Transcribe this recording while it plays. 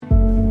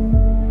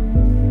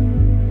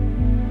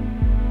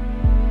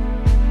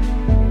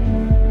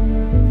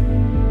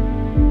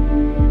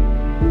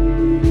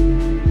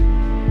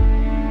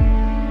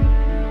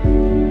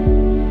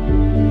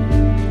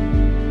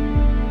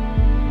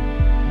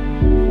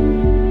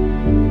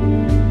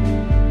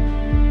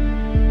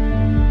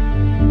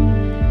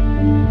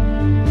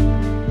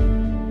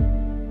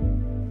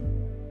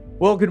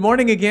Well, good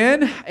morning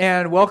again,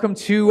 and welcome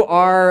to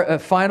our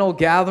final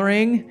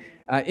gathering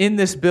in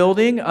this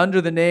building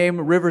under the name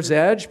River's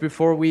Edge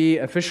before we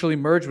officially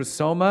merge with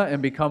Soma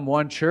and become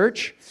one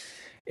church.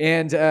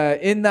 And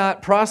in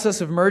that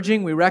process of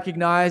merging, we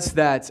recognize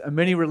that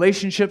many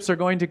relationships are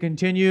going to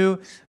continue,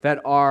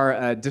 that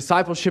our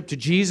discipleship to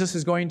Jesus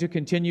is going to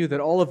continue, that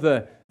all of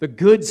the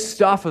good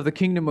stuff of the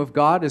kingdom of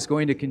God is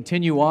going to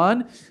continue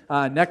on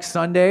next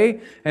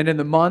Sunday and in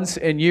the months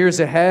and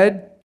years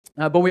ahead.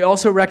 But we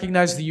also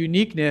recognize the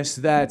uniqueness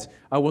that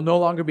we'll no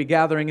longer be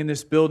gathering in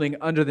this building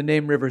under the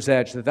name River's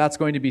Edge, that's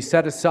going to be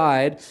set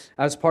aside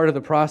as part of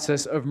the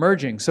process of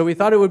merging. So we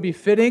thought it would be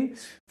fitting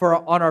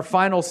on our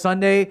final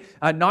Sunday,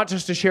 not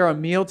just to share a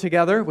meal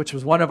together, which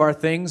was one of our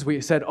things.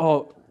 We said,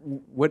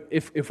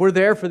 if we're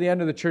there for the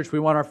end of the church, we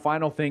want our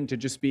final thing to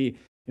just be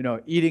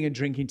eating and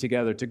drinking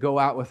together, to go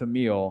out with a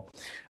meal.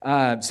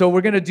 So we're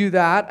going to do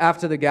that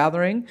after the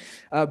gathering.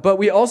 But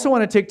we also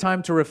want to take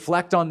time to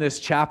reflect on this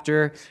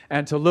chapter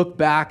and to look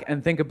back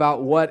and think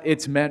about what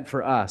it's meant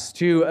for us,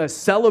 to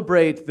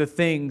celebrate the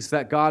things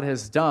that God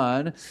has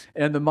done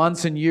in the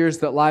months and years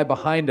that lie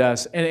behind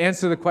us, and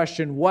answer the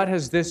question, what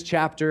has this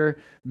chapter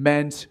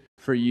meant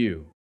for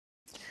you?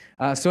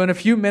 So in a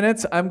few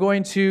minutes, I'm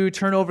going to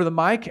turn over the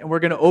mic, and we're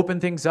going to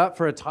open things up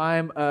for a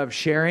time of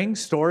sharing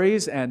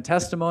stories and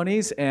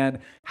testimonies and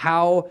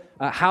how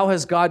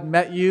has God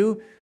met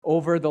you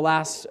over the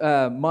last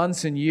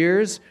months and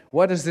years.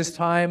 What has this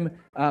time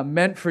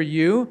meant for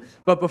you?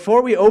 But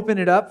before we open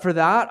it up for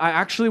that, I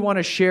actually want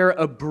to share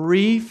a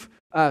brief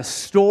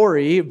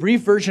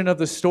version of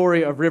the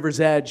story of River's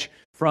Edge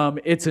from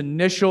its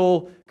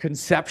initial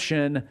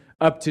conception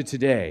up to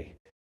today.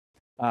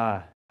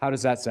 How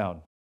does that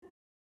sound?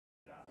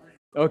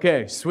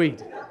 Okay,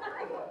 sweet.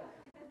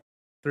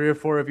 3 or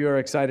 4 of you are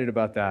excited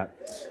about that.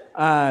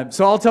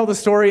 So I'll tell the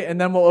story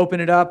and then we'll open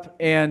it up.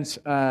 And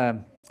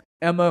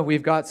Emma,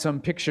 we've got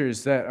some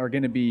pictures that are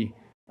going to be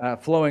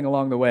flowing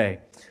along the way.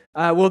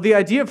 Well, the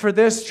idea for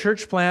this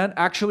church plant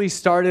actually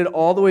started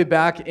all the way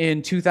back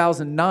in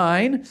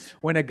 2009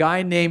 when a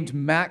guy named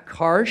Matt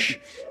Karsh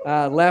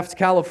left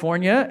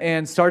California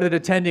and started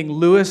attending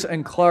Lewis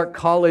and Clark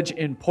College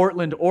in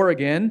Portland,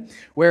 Oregon,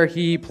 where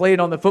he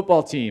played on the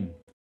football team.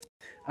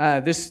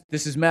 This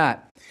is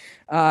Matt.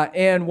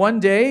 And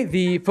one day,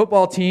 the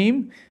football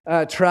team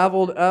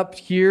traveled up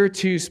here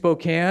to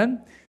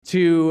Spokane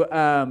to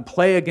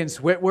play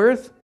against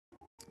Whitworth.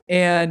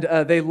 And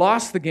they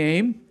lost the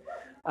game,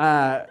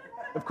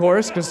 of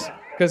course,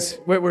 because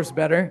Whitworth's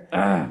better.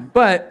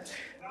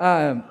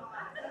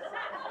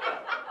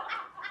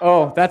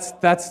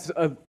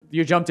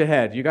 You jumped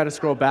ahead. You got to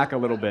scroll back a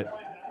little bit.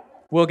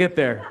 We'll get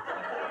there.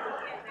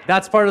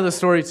 That's part of the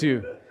story,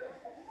 too.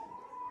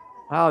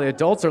 Wow, the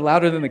adults are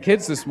louder than the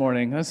kids this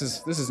morning. This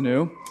is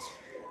new.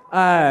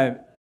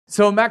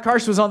 So Matt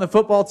Karsh was on the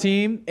football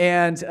team,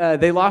 and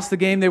they lost the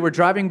game. They were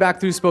driving back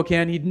through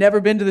Spokane. He'd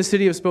never been to the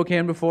city of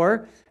Spokane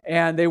before,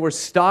 and they were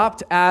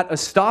stopped at a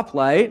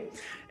stoplight,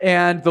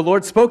 and the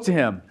Lord spoke to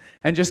him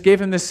and just gave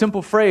him this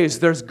simple phrase,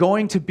 "There's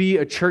going to be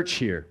a church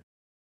here."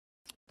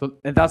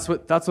 And that's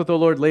what the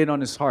Lord laid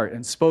on his heart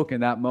and spoke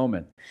in that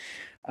moment.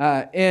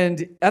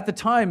 And at the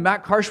time,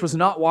 Matt Karsh was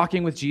not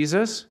walking with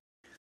Jesus,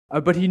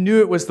 but he knew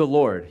it was the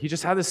Lord. He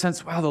just had the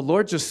sense, wow, the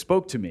Lord just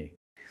spoke to me.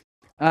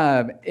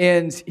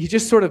 And he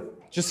just sort of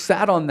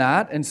sat on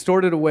that and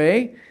stored it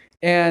away.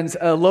 And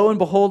lo and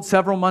behold,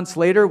 several months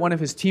later, one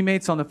of his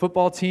teammates on the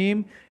football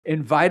team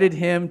invited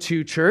him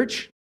to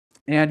church.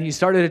 And he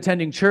started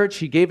attending church.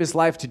 He gave his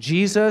life to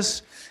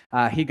Jesus.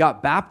 He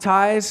got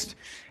baptized.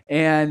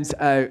 And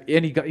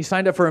he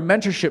signed up for a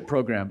mentorship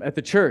program at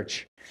the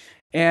church.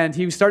 And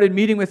he started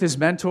meeting with his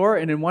mentor.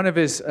 And in one of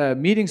his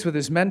meetings with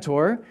his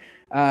mentor,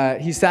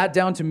 he sat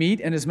down to meet,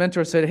 and his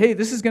mentor said, "Hey,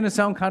 this is going to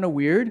sound kind of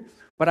weird,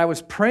 but I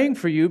was praying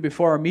for you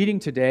before our meeting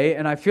today,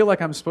 and I feel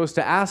like I'm supposed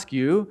to ask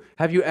you,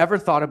 have you ever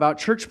thought about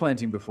church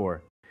planting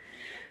before?"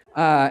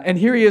 And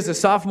here he is, a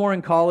sophomore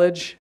in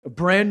college, a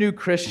brand new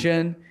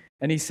Christian,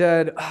 and he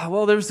said,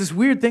 "Well, there was this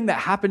weird thing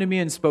that happened to me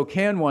in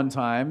Spokane one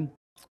time,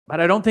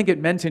 but I don't think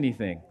it meant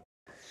anything."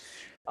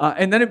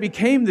 And then it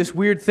became this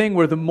weird thing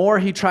where the more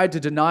he tried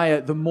to deny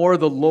it, the more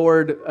the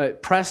Lord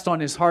pressed on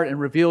his heart and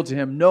revealed to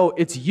him, "No,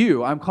 it's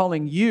you. I'm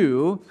calling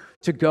you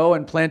to go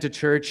and plant a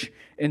church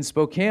in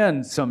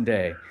Spokane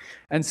someday."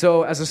 And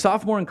so as a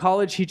sophomore in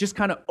college, he just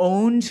kind of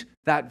owned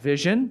that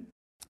vision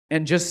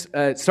and just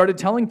started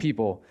telling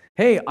people,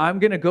 "Hey, I'm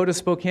going to go to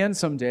Spokane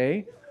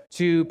someday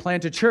to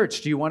plant a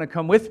church. Do you want to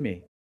come with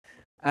me?"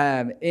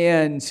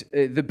 And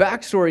the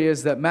backstory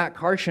is that Matt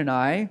Karsh and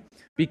I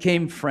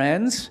became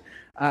friends.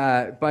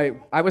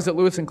 I was at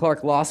Lewis and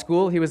Clark Law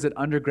School. He was at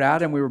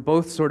undergrad, and we were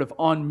both sort of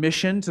on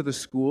mission to the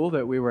school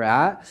that we were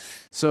at.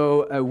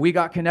 So we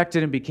got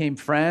connected and became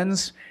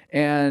friends,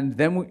 and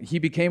then he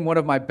became one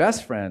of my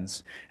best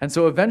friends. And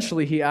so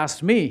eventually he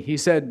asked me, he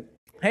said,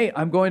 "Hey,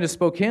 I'm going to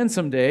Spokane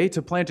someday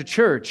to plant a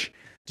church.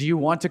 Do you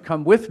want to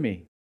come with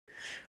me?"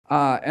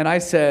 And I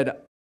said,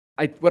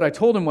 what I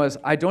told him was,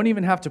 I don't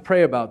even have to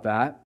pray about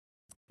that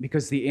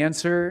because the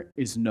answer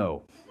is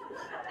no.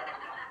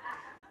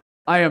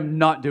 I am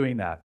not doing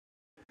that.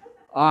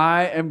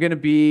 I am going to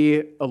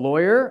be a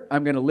lawyer.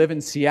 I'm going to live in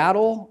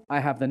Seattle.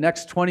 I have the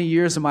next 20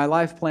 years of my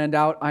life planned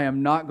out. I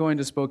am not going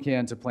to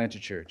Spokane to plant a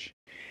church.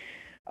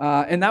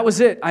 And that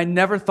was it. I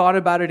never thought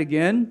about it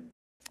again.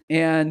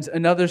 And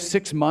another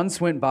 6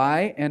 months went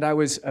by, and I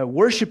was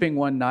worshiping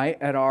one night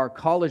at our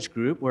college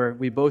group where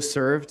we both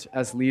served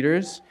as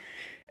leaders.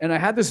 And I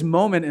had this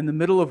moment in the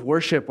middle of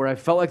worship where I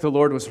felt like the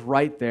Lord was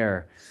right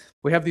there.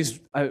 We have these,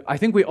 I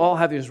think we all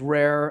have these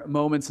rare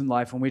moments in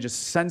life when we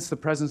just sense the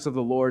presence of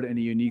the Lord in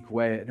a unique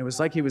way. And it was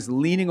like he was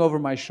leaning over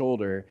my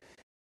shoulder.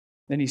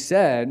 And he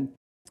said,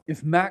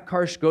 if Matt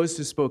Karsh goes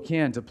to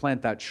Spokane to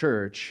plant that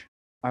church,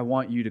 I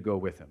want you to go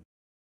with him.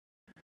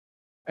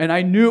 And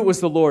I knew it was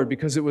the Lord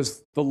because it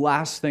was the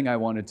last thing I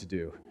wanted to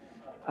do.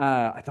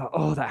 I thought,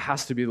 oh, that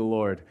has to be the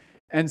Lord.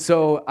 And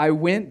so I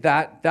went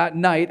that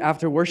night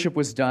after worship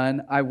was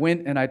done, I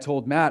went and I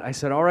told Matt, I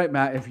said, all right,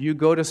 Matt, if you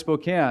go to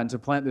Spokane to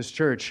plant this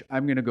church,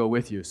 I'm going to go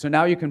with you. So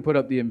now you can put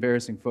up the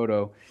embarrassing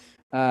photo.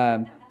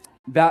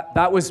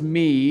 That was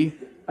me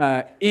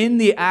in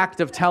the act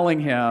of telling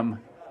him,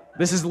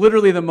 this is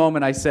literally the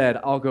moment I said,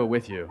 I'll go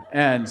with you.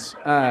 And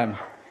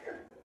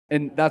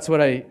that's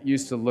what I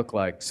used to look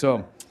like.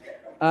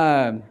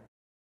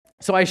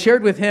 So I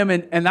shared with him,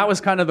 and that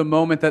was kind of the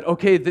moment that,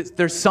 okay,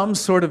 there's some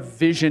sort of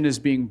vision is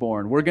being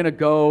born. We're going to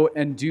go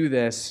and do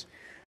this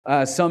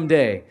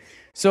someday.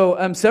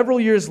 So several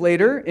years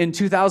later, in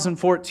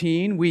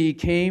 2014, we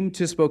came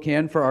to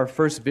Spokane for our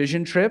first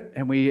vision trip,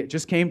 and we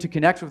just came to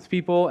connect with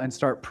people and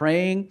start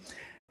praying.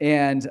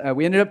 And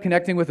we ended up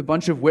connecting with a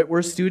bunch of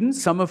Whitworth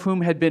students, some of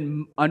whom had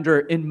been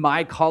in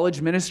my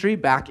college ministry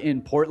back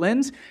in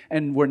Portland,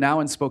 and were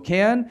now in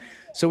Spokane.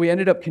 So we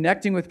ended up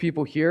connecting with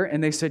people here,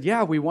 and they said,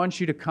 yeah, we want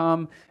you to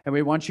come, and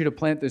we want you to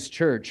plant this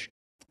church.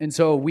 And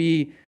so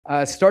we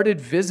started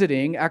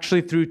visiting,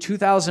 actually through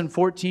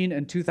 2014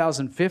 and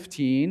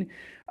 2015,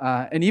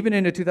 and even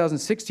into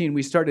 2016,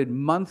 we started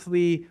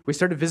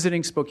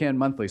visiting Spokane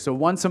monthly. So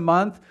once a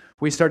month,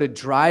 we started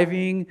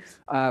driving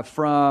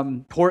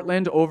from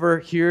Portland over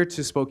here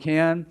to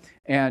Spokane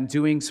and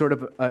doing sort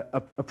of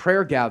a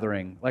prayer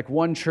gathering, like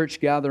one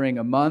church gathering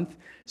a month.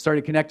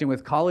 Started connecting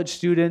with college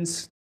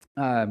students.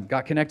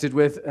 Got connected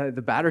with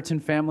the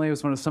Batterton family. It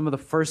was one of some of the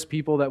first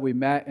people that we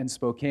met in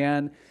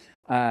Spokane.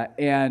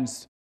 And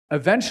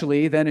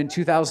eventually, then in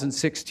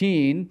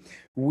 2016,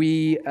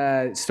 we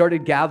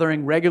started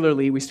gathering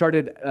regularly. We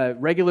started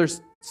regular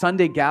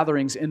Sunday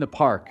gatherings in the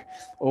park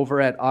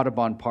over at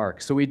Audubon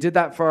Park. So we did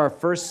that for our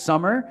first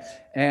summer.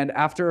 And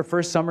after our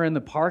first summer in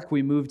the park,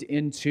 we moved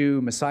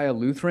into Messiah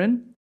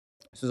Lutheran.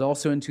 This was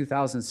also in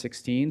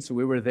 2016. So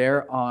we were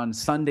there on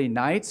Sunday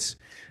nights.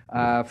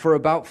 For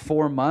about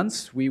 4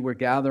 months, we were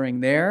gathering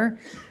there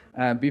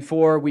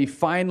before we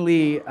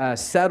finally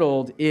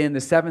settled in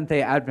the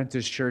Seventh-day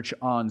Adventist Church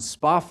on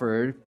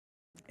Spofford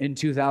in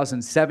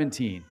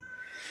 2017.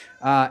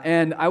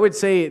 And I would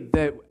say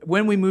that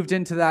when we moved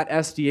into that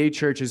SDA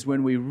church is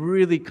when we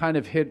really kind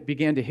of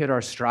began to hit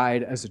our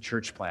stride as a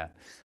church plant.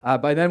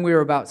 By then, we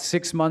were about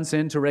 6 months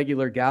into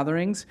regular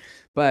gatherings,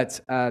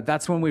 but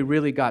that's when we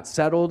really got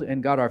settled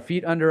and got our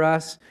feet under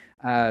us.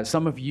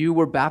 Some of you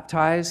were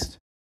baptized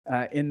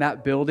in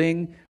that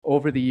building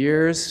over the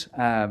years.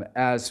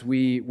 As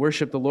we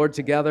worshiped the Lord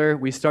together,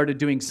 we started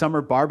doing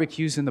summer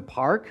barbecues in the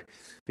park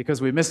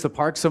because we missed the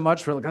park so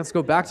much. We're like, let's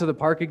go back to the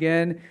park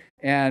again.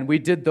 And we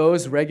did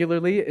those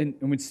regularly, and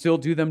we still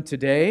do them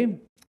today.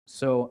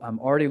 So I'm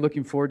already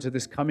looking forward to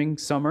this coming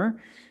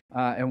summer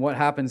and what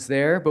happens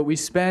there. But we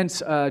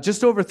spent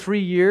just over 3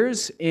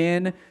 years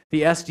in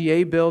the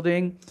SDA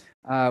building,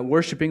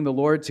 worshiping the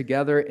Lord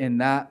together in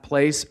that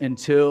place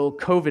until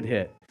COVID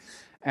hit.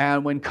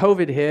 And when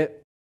COVID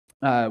hit,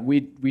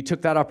 we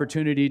took that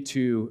opportunity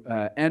to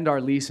end our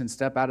lease and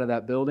step out of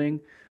that building.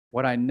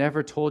 What I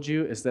never told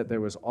you is that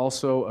there was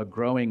also a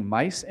growing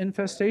mice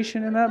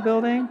infestation in that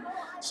building.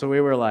 So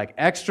we were like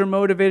extra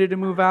motivated to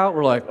move out.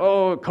 We're like,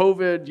 oh,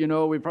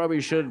 COVID, we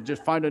probably should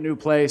just find a new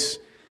place.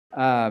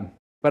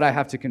 But I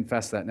have to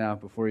confess that now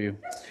before you.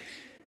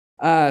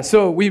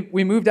 So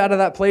we moved out of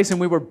that place, and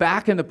we were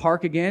back in the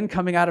park again,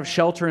 coming out of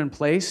shelter in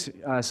place.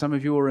 Some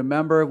of you will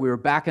remember we were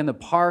back in the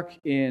park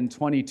in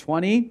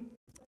 2020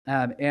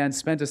 and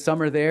spent a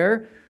summer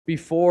there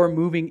before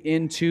moving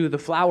into the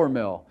flour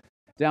mill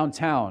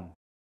downtown.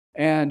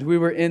 And we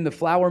were in the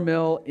flour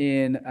mill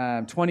in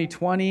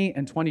 2020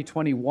 and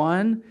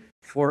 2021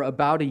 for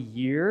about a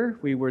year.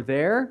 We were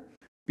there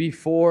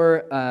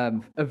before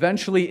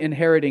eventually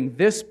inheriting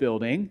this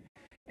building.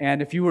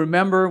 And if you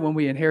remember when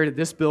we inherited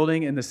this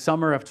building in the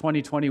summer of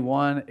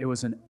 2021, it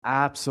was an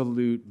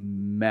absolute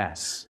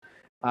mess.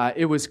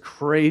 It was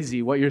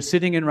crazy. What you're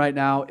sitting in right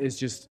now is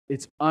just,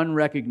 it's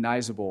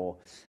unrecognizable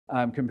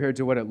compared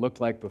to what it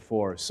looked like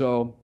before.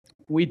 So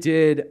we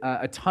did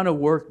a ton of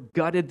work,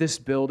 gutted this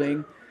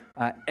building.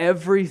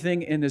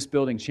 Everything in this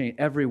building changed.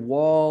 Every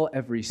wall,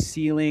 every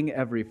ceiling,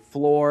 every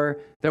floor.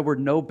 There were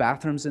no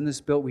bathrooms in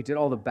this building. We did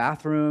all the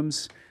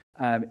bathrooms.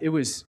 It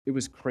was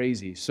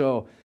crazy.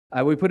 So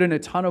we put in a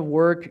ton of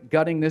work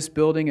gutting this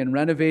building and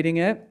renovating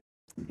it.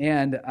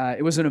 And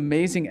it was an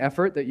amazing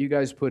effort that you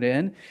guys put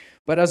in.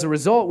 But as a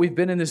result, we've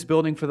been in this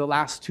building for the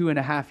last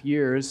 2.5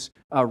 years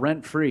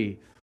rent-free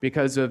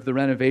because of the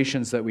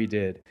renovations that we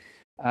did.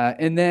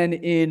 And then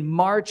in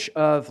March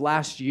of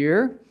last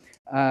year,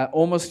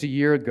 almost a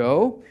year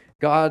ago,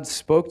 God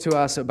spoke to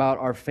us about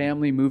our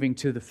family moving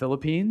to the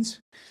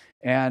Philippines.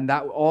 And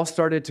that all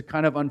started to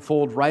kind of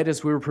unfold right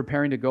as we were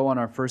preparing to go on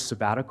our first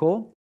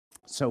sabbatical.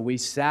 So we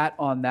sat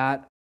on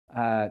that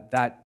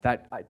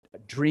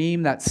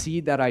dream, that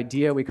seed, that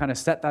idea. We kind of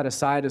set that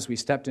aside as we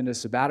stepped into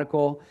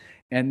sabbatical.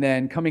 And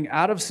then coming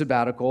out of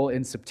sabbatical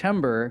in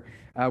September,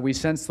 we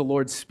sensed the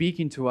Lord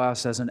speaking to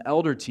us as an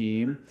elder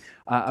team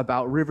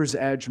about River's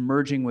Edge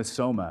merging with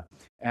Soma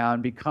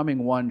and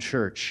becoming one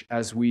church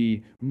as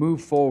we move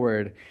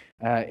forward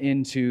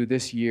into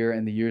this year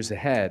and the years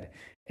ahead.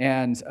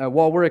 And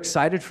while we're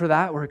excited for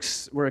that,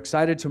 we're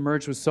excited to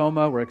merge with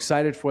Soma. We're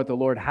excited for what the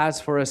Lord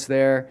has for us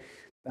there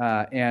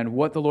and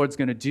what the Lord's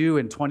going to do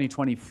in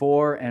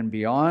 2024 and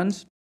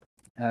beyond.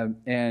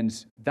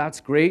 And that's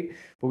great.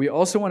 But we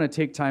also want to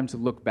take time to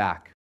look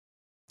back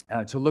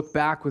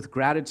with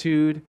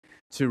gratitude,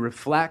 to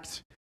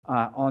reflect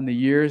on the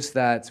years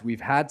that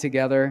we've had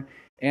together,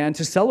 and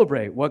to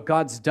celebrate what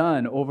God's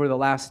done over the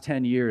last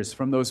 10 years,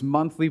 from those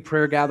monthly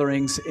prayer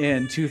gatherings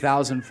in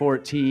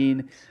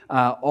 2014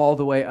 all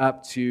the way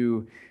up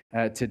to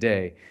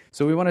today.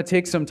 So we want to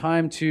take some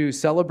time to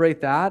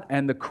celebrate that.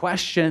 And the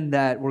question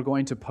that we're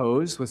going to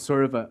pose with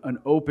sort of an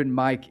open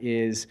mic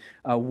is,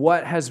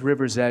 what has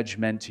River's Edge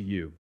meant to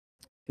you?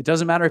 It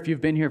doesn't matter if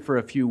you've been here for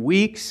a few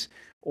weeks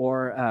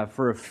or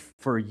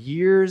for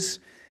years.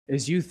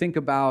 As you think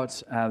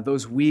about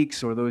those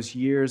weeks or those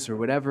years or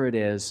whatever it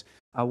is,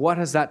 what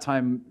has that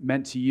time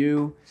meant to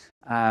you?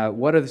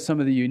 What are some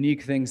of the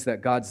unique things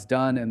that God's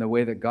done and the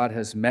way that God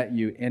has met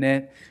you in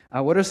it?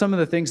 What are some of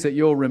the things that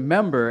you'll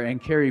remember and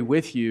carry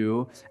with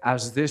you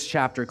as this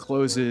chapter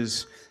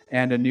closes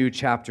and a new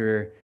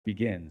chapter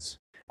begins?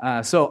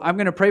 So I'm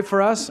going to pray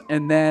for us,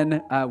 and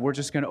then we're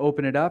just going to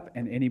open it up,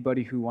 and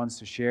anybody who wants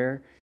to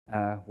share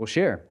will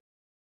share.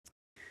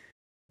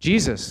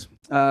 Jesus,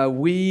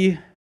 we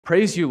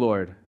praise you,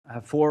 Lord,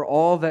 for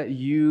all that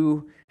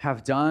you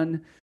have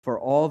done, for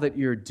all that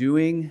you're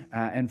doing,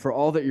 and for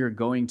all that you're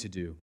going to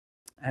do.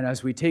 And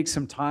as we take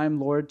some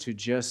time, Lord, to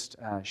just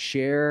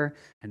share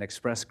and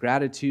express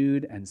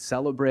gratitude and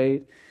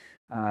celebrate,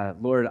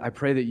 Lord, I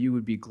pray that you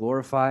would be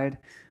glorified,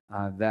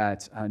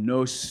 that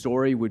no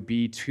story would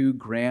be too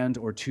grand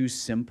or too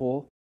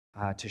simple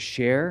to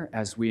share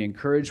as we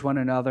encourage one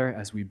another,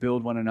 as we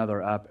build one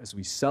another up, as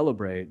we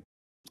celebrate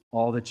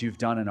all that you've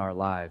done in our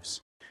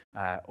lives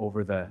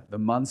over the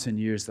months and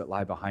years that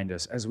lie behind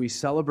us. As we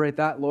celebrate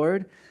that,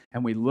 Lord,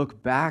 and we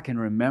look back and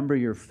remember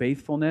your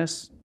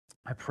faithfulness,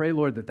 I pray,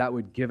 Lord, that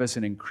would give us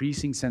an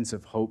increasing sense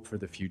of hope for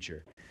the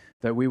future,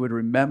 that we would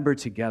remember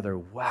together,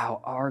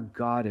 wow, our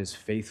God is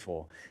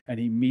faithful, and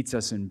he meets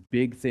us in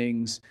big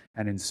things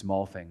and in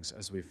small things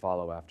as we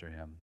follow after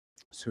him.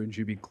 So would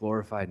you be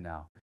glorified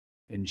now?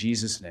 In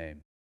Jesus'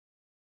 name,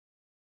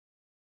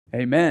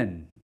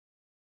 amen.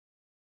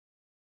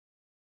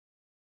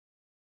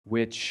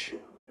 Which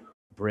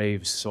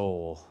brave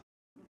soul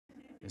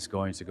is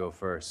going to go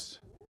first?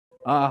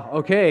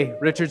 Okay,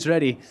 Richard's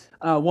ready.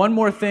 One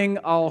more thing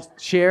I'll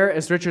share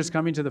as Richard's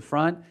coming to the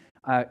front.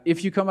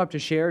 If you come up to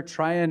share,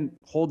 try and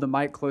hold the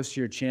mic close to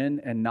your chin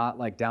and not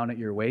like down at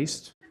your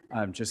waist,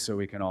 just so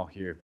we can all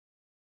hear.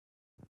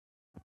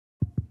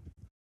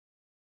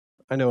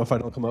 I know if I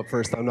don't come up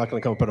first, I'm not going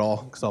to come up at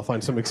all because I'll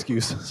find some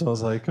excuse. So I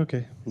was like,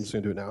 okay, I'm just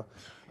going to do it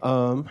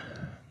now.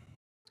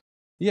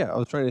 Yeah, I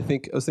was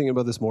thinking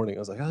about this morning. I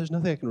was like, there's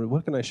nothing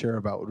what can I share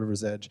about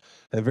River's Edge?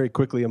 And very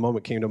quickly a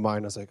moment came to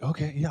mind. I was like,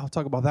 okay, yeah, I'll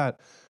talk about that.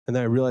 And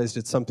then I realized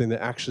it's something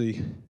that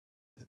actually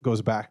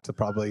goes back to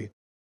probably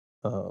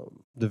the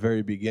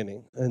very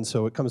beginning. And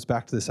so it comes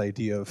back to this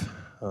idea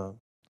of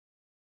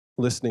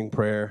listening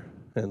prayer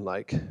and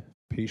like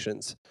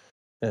patience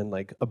and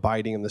like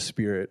abiding in the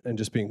Spirit and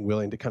just being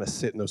willing to kind of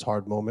sit in those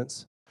hard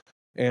moments.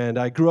 And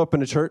I grew up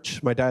in a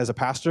church. My dad is a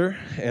pastor,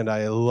 and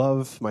I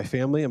love my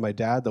family. And my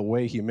dad, the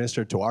way he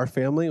ministered to our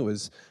family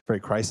was very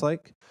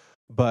Christ-like.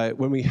 But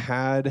when we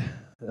had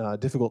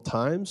difficult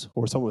times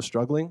or someone was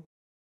struggling,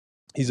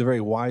 he's a very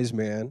wise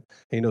man, and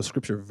he knows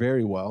Scripture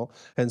very well.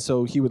 And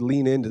so he would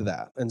lean into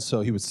that. And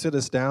so he would sit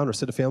us down or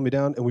sit a family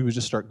down, and we would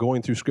just start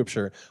going through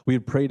Scripture. We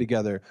would pray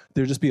together.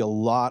 There would just be a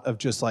lot of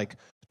just like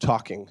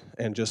talking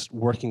and just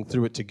working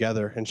through it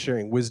together and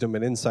sharing wisdom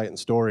and insight and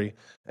story.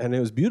 And it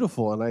was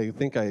beautiful, and I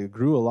think I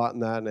grew a lot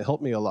in that, and it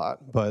helped me a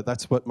lot. But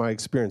that's what my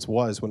experience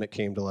was when it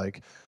came to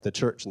like the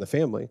church and the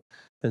family.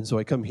 And so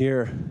I come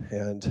here,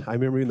 and I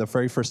remember even the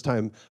very first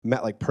time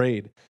Matt like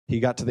prayed, he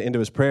got to the end of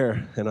his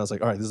prayer, and I was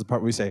like, all right, this is the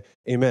part where we say,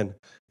 amen.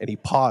 And he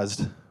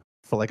paused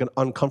for like an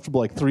uncomfortable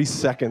like 3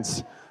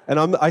 seconds.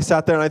 And I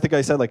sat there, and I think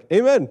I said like,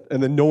 amen.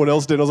 And then no one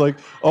else did. I was like,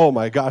 oh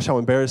my gosh, how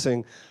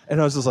embarrassing.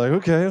 And I was just like,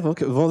 okay,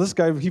 well, this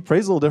guy, he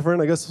prays a little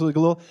different, I guess, like a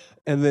little.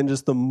 And then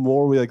just the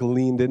more we like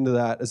leaned into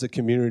that as a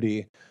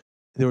community,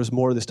 there was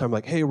more this time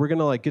like, hey, we're going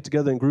to like get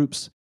together in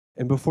groups,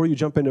 And before you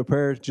jump into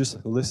prayer,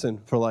 just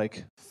listen for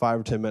like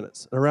 5 or 10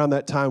 minutes. And around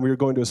that time, we were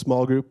going to a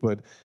small group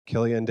with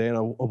Kelly and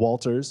Dana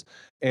Walters,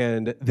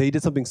 and they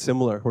did something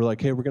similar. We're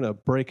like, hey, we're going to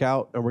break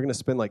out, and we're going to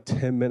spend like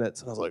 10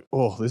 minutes. And I was like,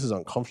 oh, this is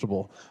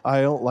uncomfortable.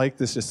 I don't like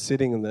this, just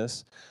sitting in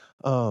this.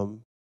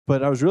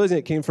 But I was realizing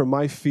it came from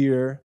my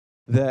fear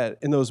that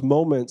in those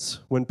moments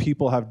when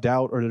people have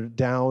doubt or they're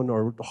down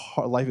or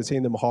life is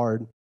hitting them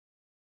hard,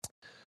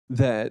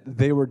 that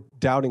they were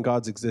doubting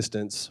God's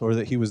existence or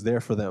that he was there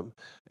for them.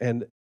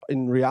 And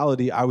in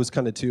reality, I was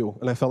kind of too.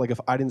 And I felt like if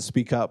I didn't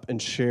speak up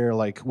and share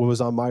like what was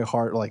on my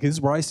heart, like this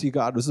is where I see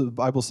God, this is what the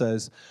Bible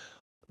says,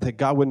 that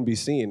God wouldn't be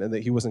seen and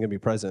that he wasn't going to be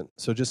present.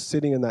 So just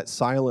sitting in that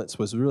silence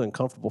was really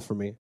uncomfortable for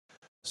me.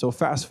 So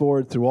fast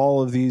forward through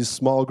all of these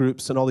small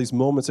groups and all these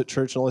moments at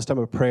church and all this time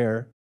of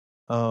prayer,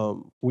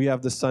 we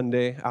have the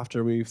Sunday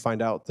after we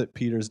find out that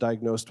Peter's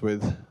diagnosed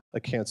with a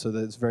cancer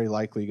that's very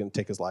likely going to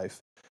take his life.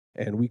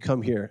 And we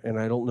come here, and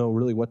I don't know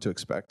really what to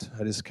expect.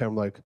 I just kind of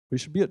like, we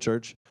should be at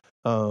church.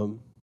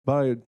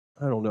 But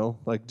I don't know,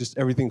 like just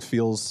everything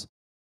feels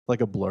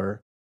like a blur.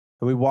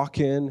 And we walk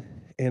in,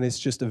 and it's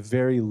just a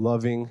very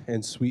loving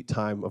and sweet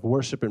time of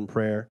worship and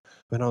prayer.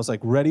 And I was like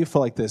ready for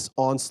like this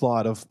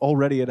onslaught of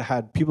already it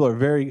had people are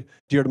very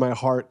dear to my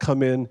heart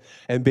come in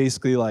and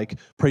basically like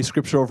pray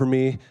scripture over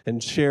me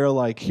and share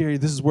like, here,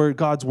 this is where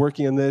God's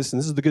working in this, and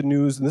this is the good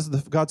news, and this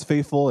is God's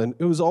faithful. And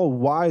it was all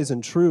wise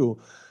and true.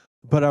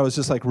 But I was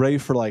just like ready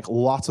for like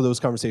lots of those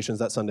conversations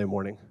that Sunday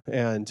morning.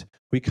 And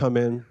we come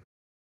in,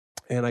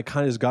 and I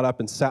kind of just got up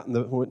and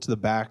went to the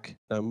back.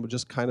 I'm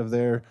just kind of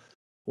there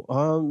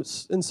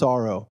in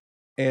sorrow.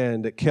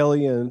 And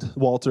Kelly and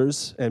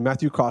Walters and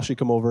Matthew Croshy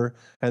come over,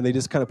 and they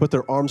just kind of put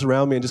their arms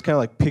around me and just kind of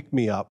like pick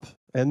me up.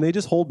 And they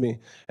just hold me.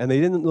 And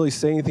they didn't really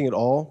say anything at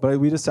all, but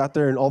we just sat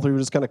there, and all three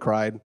just kind of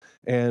cried.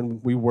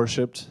 And we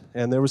worshiped,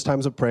 and there was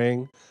times of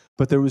praying,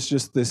 but there was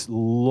just this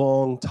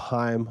long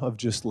time of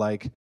just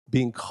like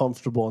being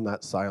comfortable in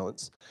that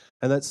silence.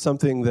 And that's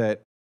something that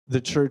the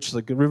church,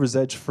 like River's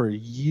Edge, for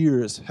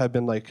years have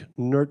been like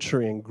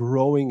nurturing,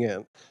 growing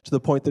in, to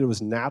the point that it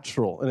was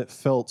natural, and it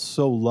felt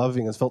so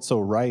loving, it felt so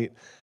right.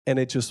 And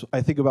it just,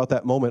 I think about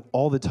that moment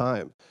all the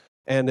time.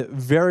 And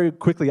very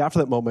quickly after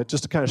that moment,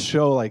 just to kind of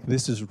show like,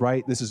 this is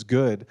right, this is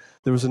good,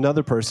 there was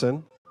another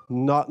person,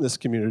 not in this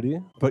community,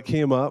 but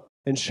came up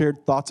and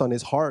shared thoughts on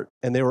his heart.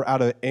 And they were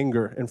out of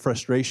anger and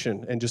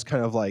frustration and just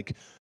kind of like,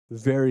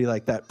 very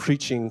like that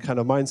preaching kind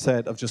of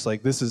mindset of just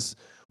like, this is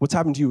what's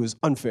happened to you is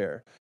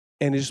unfair.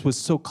 And it just was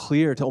so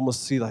clear to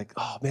almost see like,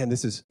 oh man,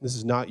 this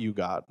is not you,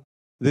 God.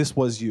 This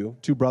was you.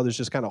 Two brothers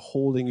just kind of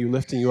holding you,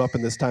 lifting you up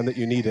in this time that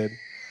you needed.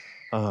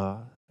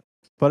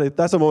 But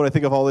that's a moment I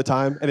think of all the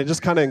time. And it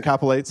just kind of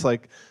encapsulates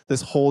like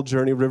this whole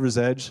journey of River's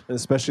Edge, and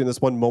especially in this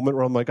one moment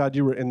where I'm like, God,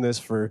 you were in this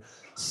for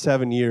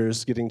 7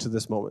 years getting to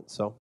this moment.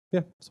 So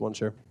yeah, just want to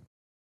share.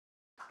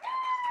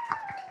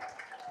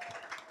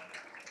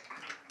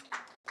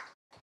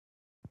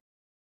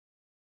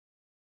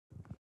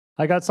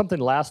 I got something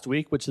last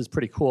week, which is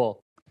pretty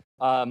cool,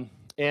 and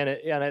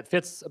it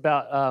fits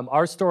about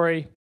our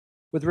story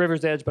with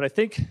River's Edge. But I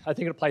think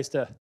it applies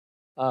to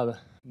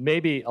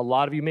maybe a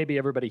lot of you, maybe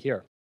everybody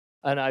here.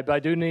 And I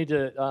do need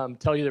to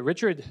tell you that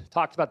Richard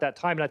talked about that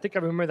time, and I think I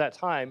remember that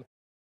time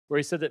where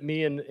he said that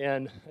me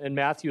and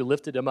Matthew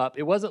lifted him up.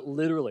 It wasn't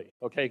literally,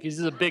 okay, because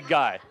he's a big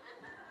guy,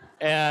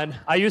 and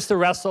I used to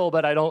wrestle,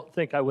 but I don't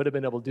think I would have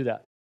been able to do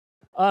that.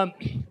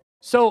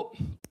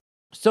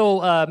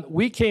 So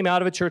we came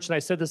out of a church, and I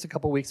said this a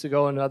couple weeks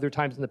ago and other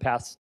times in the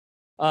past.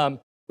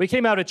 We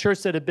came out of a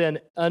church that had been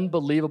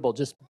unbelievable,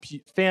 just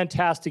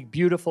fantastic,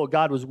 beautiful.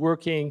 God was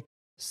working,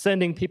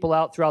 sending people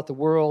out throughout the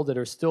world that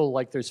are still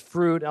like there's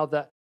fruit out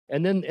that.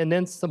 And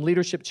then some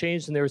leadership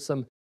changed, and there was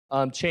some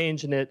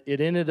change, and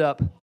it ended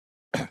up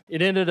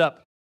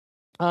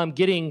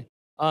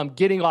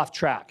getting off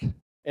track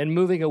and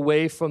moving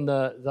away from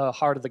the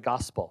heart of the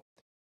gospel.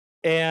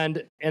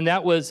 And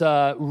that was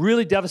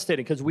really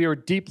devastating because we were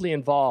deeply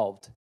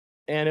involved,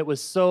 and it was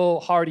so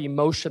hard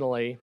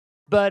emotionally.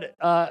 But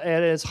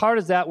and as hard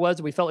as that was,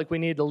 we felt like we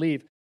needed to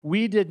leave.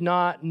 We did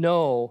not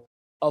know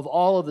of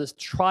all of the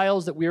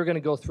trials that we were going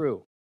to go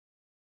through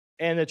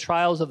and the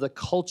trials of the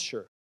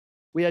culture.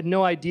 We had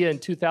no idea in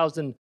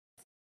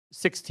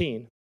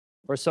 2016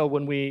 or so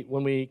when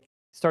we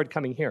started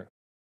coming here.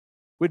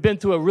 We'd been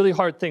through a really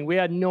hard thing. We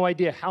had no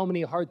idea how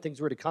many hard things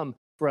were to come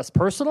for us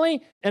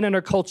personally and in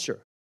our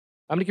culture.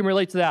 How many can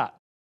relate to that?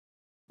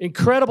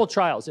 Incredible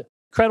trials,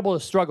 incredible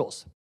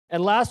struggles.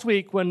 And last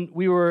week when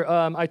we were,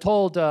 I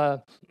told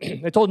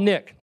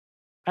Nick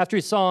after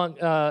he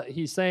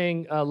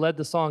led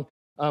the song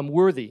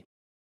 "Worthy,"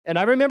 and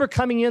I remember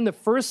coming in the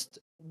first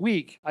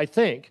week, I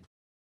think,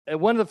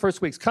 one of the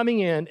first weeks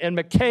coming in, and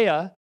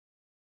Micaiah,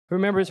 who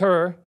remembers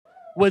her,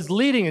 was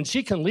leading, and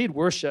she can lead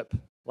worship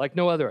like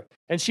no other.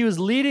 And she was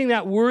leading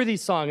that "Worthy"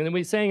 song, and then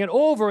we sang it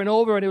over and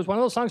over, and it was one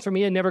of those songs for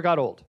me. It never got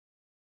old.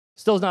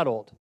 Still is not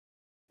old.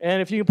 And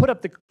if you can put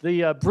up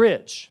the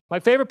bridge, my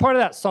favorite part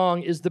of that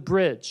song is the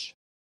bridge.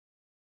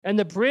 And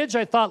the bridge,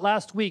 I thought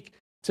last week,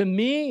 to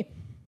me,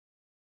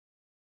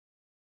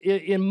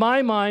 in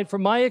my mind,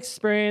 from my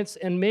experience,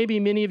 and maybe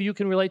many of you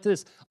can relate to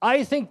this,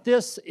 I think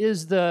this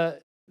is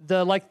the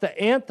like the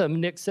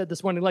anthem, Nick said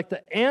this morning, like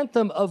the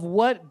anthem of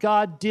what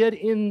God did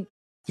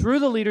through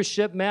the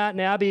leadership, Matt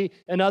and Abby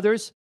and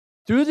others,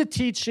 through the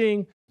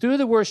teaching, through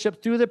the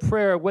worship, through the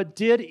prayer, what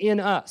did in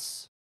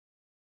us.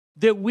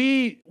 That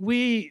we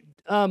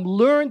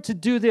learn to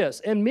do this.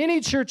 And many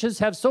churches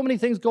have so many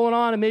things going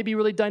on and maybe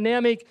really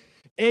dynamic,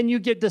 and you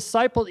get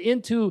discipled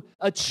into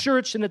a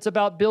church, and it's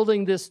about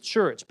building this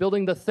church,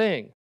 building the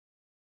thing.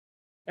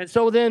 And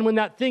so then when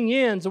that thing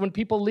ends, or when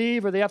people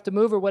leave or they have to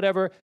move or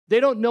whatever, they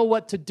don't know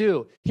what to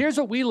do. Here's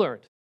what we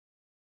learned.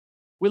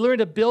 We learned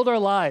to build our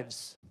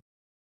lives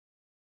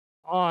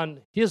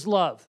on His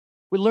love.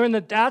 We learned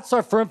that that's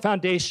our firm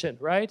foundation,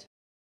 right?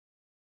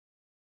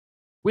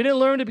 We didn't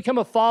learn to become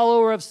a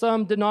follower of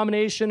some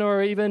denomination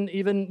or even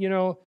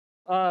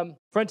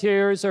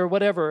Frontiers or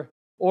whatever,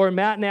 or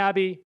Matt and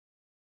Abby.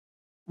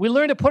 We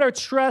learned to put our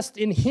trust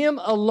in Him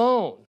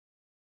alone,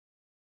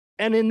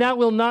 and in that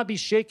will not be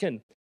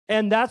shaken.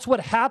 And that's what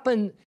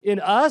happened in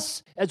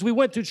us as we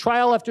went through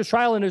trial after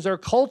trial, and as our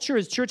culture,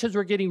 as churches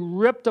were getting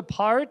ripped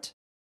apart.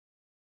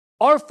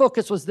 Our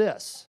focus was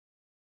this.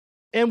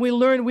 And we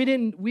learned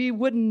we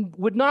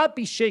would not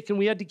be shaken.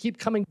 We had to keep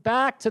coming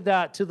back to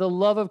that, to the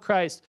love of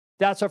Christ.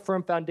 That's our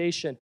firm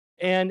foundation.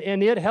 And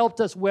it helped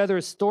us weather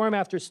storm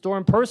after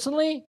storm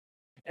personally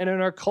and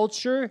in our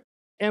culture.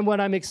 And what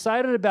I'm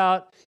excited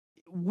about,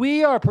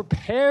 we are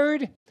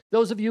prepared.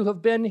 Those of you who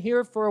have been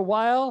here for a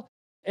while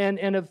and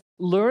have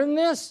learned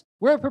this,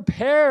 we're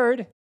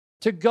prepared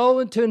to go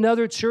into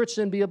another church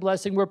and be a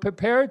blessing. We're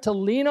prepared to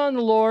lean on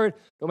the Lord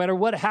no matter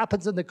what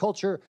happens in the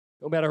culture,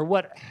 no matter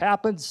what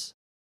happens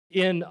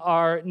in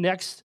our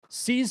next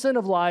season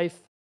of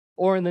life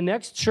or in the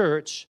next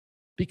church,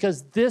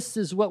 because this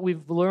is what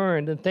we've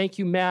learned. And thank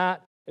you,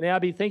 Matt and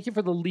Abby. Thank you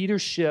for the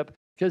leadership,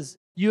 because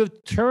you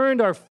have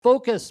turned our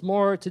focus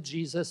more to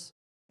Jesus,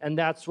 and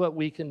that's what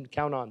we can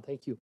count on.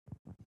 Thank you.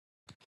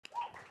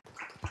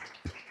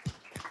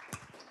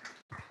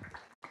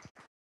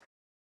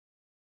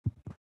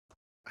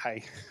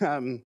 Hi.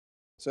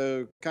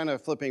 So kind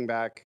of flipping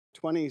back,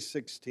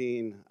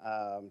 2016,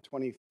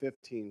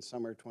 2015,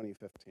 summer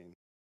 2015.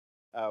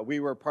 We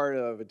were part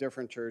of a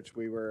different church.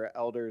 We were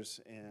elders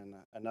in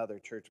another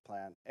church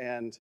plant.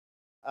 And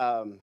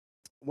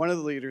one of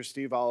the leaders,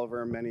 Steve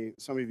Oliver,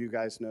 some of you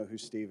guys know who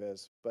Steve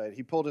is, but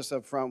he pulled us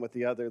up front with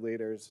the other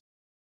leaders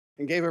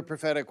and gave a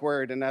prophetic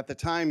word. And at the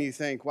time you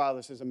think, wow,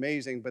 this is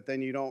amazing, but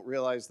then you don't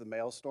realize the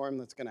maelstrom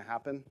that's going to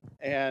happen.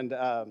 And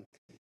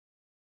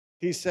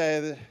he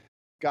said,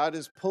 God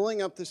is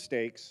pulling up the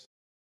stakes.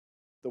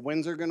 The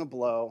winds are going to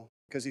blow,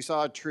 because he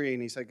saw a tree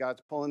and he said,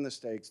 God's pulling the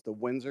stakes. The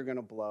winds are going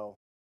to blow.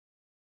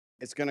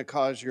 It's going to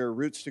cause your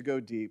roots to go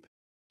deep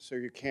so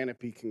your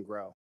canopy can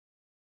grow.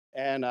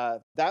 And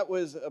that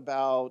was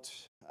about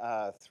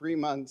 3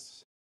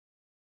 months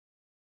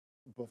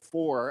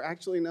before.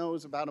 Actually, no, it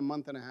was about a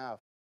month and a half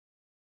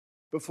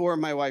before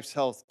my wife's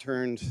health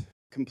turned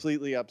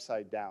completely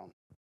upside down.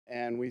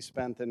 And we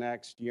spent the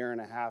next year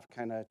and a half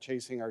kind of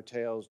chasing our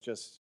tails,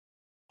 just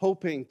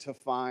hoping to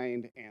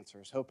find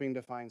answers, hoping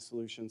to find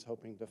solutions,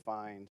 hoping to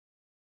find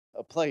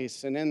a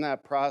place. And in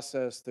that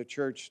process, the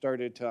church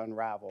started to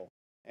unravel.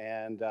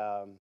 And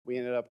we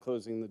ended up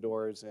closing the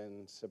doors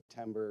in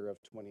September of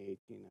 2018,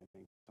 I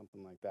think,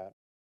 something like that.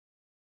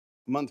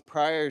 A month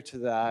prior to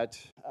that,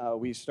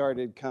 we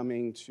started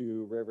coming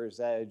to River's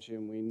Edge,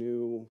 and we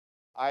knew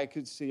I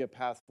could see a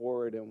path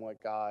forward in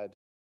what God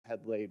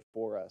had laid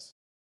for us.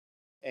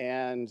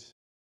 And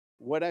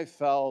what I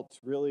felt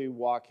really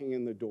walking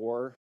in the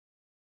door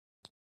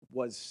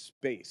was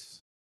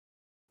space.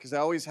 Because I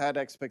always had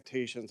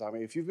expectations on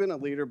me. If you've been a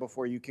leader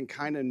before, you can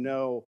kind of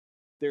know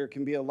there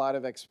can be a lot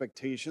of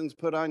expectations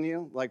put on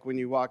you. Like when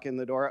you walk in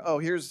the door, oh,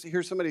 here's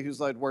somebody who's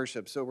led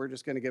worship, so we're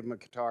just going to give him a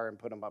guitar and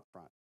put him up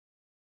front.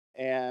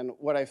 And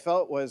what I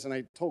felt was, and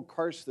I told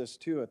Karsh this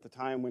too at the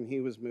time when he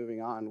was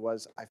moving on,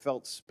 was I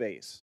felt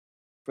space.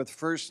 For the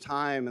first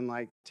time in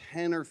like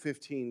 10 or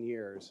 15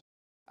 years,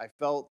 I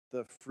felt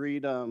the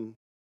freedom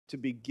to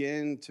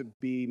begin to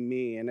be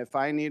me. And if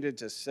I needed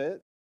to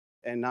sit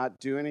and not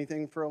do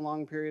anything for a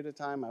long period of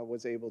time, I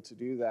was able to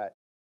do that.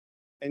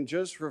 And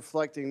just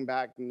reflecting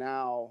back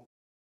now,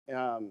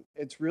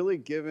 it's really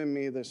given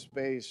me the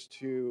space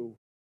to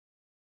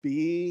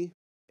be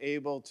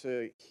able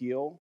to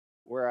heal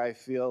where I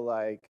feel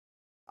like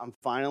I'm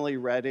finally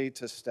ready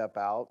to step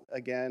out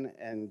again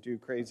and do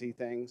crazy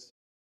things.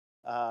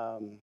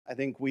 I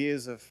think we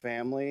as a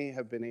family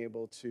have been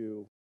able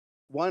to,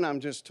 one,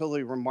 I'm just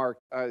totally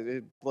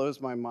it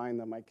blows my mind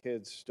that my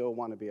kids still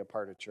want to be a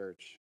part of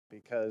church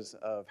because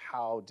of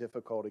how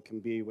difficult it can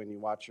be when you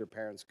watch your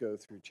parents go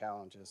through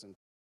challenges and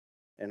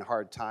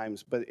hard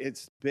times. But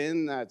it's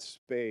been that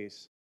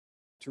space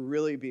to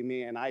really be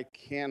me, and I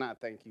cannot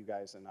thank you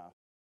guys enough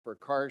for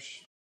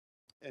Karsh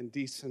and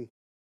Deason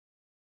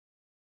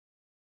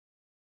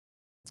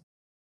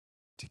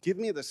to give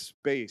me the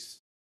space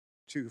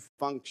to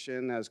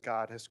function as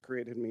God has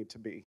created me to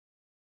be.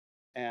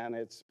 and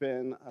it's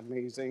been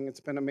amazing. It's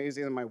been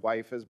amazing that my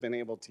wife has been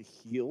able to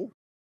heal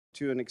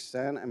to an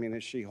extent. I mean,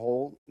 is she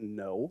whole?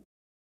 No.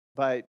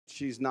 But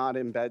she's not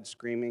in bed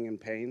screaming in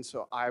pain,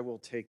 so I will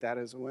take that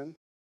as a win.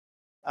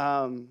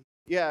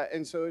 Yeah,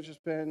 and so it's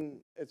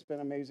been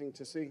amazing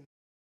to see.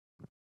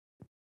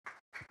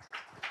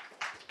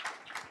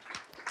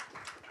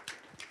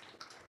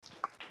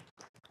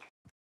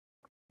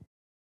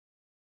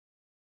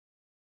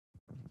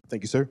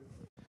 Thank you, sir.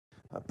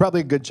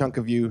 Probably a good chunk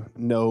of you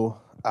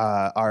know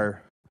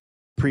our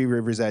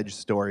pre-River's Edge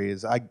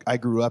stories. I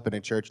grew up in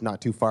a church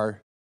not too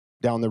far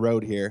down the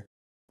road here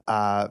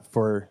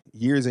for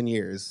years and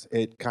years.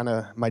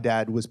 My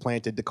dad was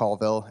planted to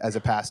Colville as a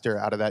pastor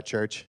out of that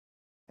church,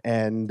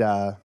 and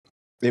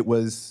it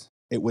was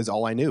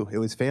all I knew. It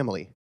was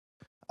family.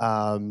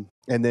 And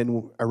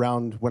then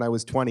around when I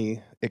was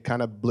 20, it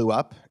kind of blew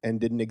up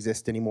and didn't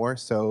exist anymore.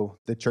 So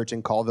the church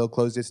in Colville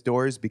closed its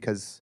doors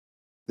because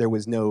there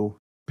was no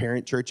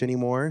parent church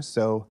anymore.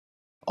 So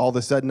all of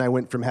a sudden I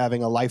went from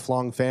having a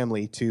lifelong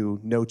family to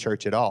no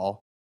church at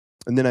all.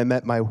 And then I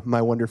met my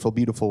wonderful,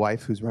 beautiful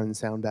wife who's running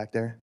sound back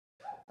there.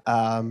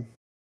 And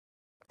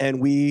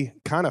we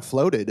kind of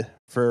floated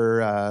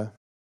for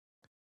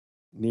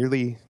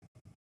nearly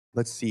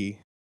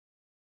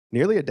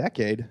a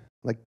decade,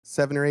 like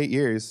 7 or 8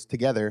 years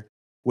together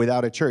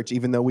without a church,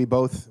 even though we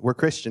both were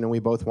Christian and we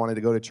both wanted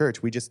to go to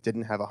church. We just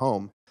didn't have a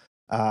home.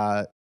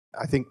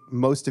 I think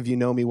most of you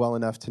know me well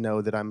enough to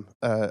know that I'm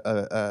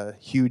a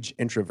huge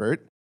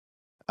introvert.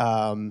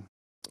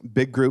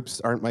 Big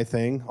groups aren't my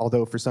thing,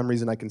 although for some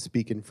reason I can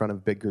speak in front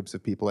of big groups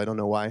of people. I don't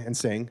know why, and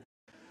sing.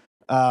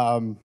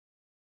 Another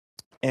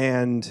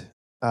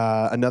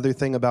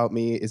thing about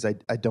me is I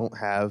don't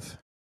have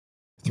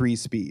 3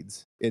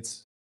 speeds.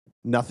 It's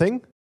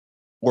nothing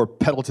or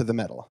pedal to the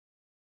metal.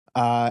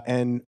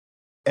 And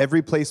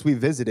every place we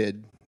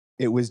visited,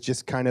 it was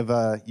just kind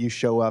of you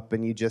show up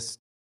and you just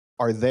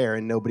are there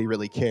and nobody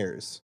really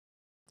cares.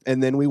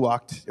 And then we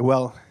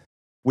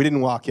didn't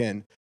walk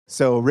in.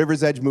 So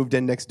River's Edge moved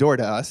in next door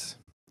to us.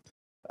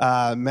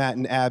 Matt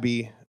and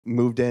Abby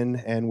moved in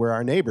and were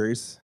our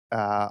neighbors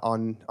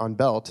on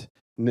Belt,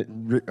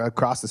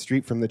 across the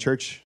street from the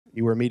church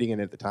you were meeting in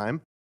at the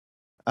time.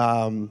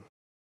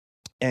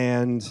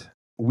 And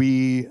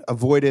we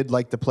avoided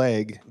like the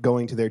plague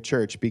going to their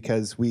church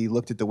because we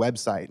looked at the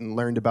website and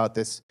learned about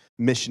this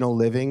missional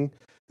living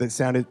that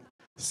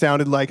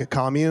sounded like a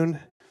commune.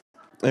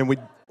 And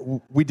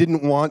we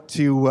didn't want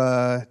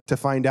to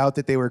find out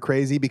that they were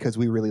crazy because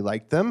we really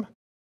liked them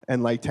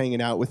and liked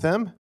hanging out with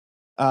them.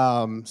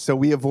 So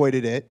we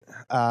avoided it.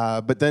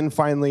 But then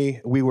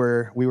finally, we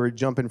were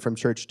jumping from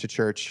church to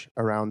church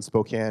around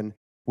Spokane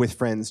with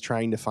friends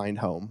trying to find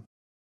home.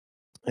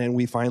 And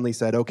we finally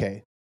said,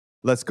 okay,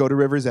 let's go to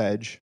River's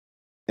Edge.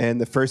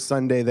 And the first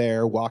Sunday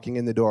there, walking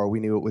in the door, we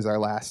knew it was our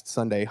last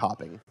Sunday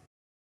hopping.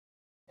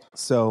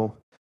 So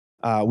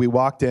we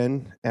walked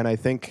in, and I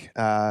think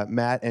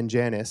Matt and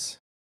Janice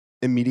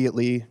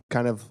immediately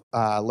kind of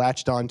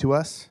latched onto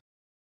us,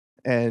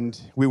 and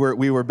we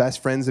were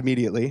best friends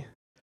immediately.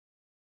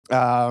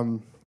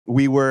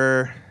 We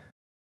were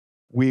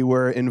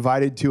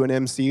invited to an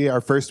MC.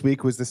 Our first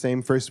week was the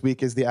same first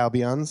week as the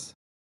Albions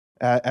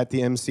at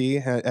the MC,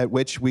 at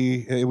which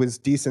it was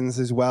Deasons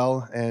as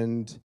well,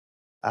 and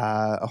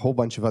a whole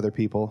bunch of other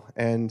people.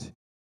 And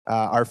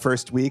our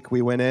first week,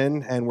 we went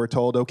in and we're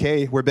told,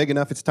 okay, we're big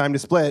enough, it's time to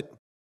split.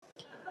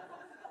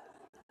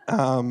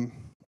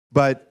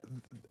 But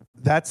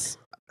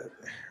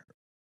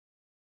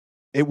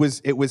it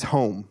was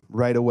home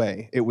right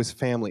away. It was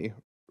family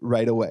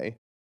right away.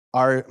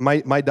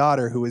 My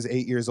daughter, who was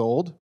 8 years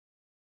old,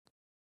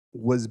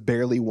 was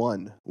barely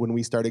 1 when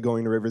we started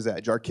going to River's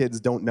Edge. Our kids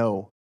don't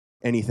know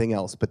anything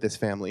else but this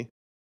family.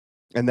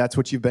 And that's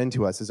what you've been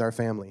to us, is our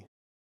family.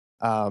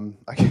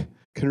 I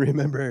can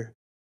remember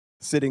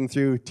sitting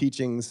through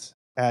teachings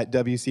at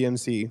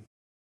WCMC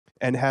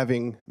and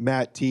having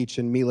Matt teach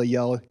and Mila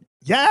yell,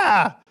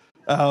 yeah!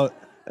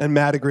 And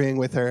Matt agreeing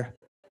with her.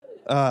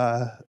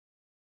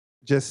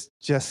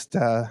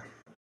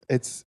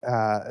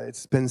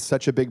 It's been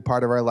such a big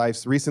part of our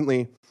lives.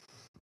 Recently,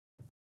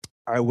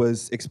 I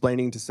was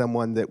explaining to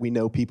someone that we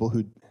know people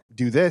who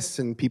do this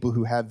and people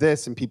who have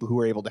this and people who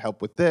are able to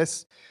help with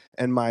this.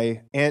 And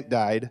my aunt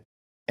died,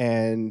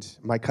 and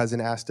my cousin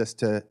asked us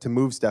to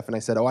move stuff. And I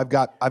said, I've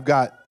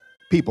got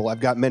people. I've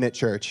got men at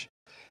church.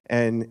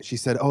 And she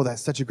said, oh,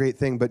 that's such a great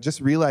thing. But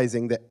just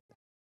realizing that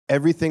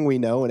everything we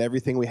know and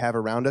everything we have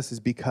around us is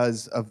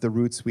because of the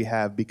roots we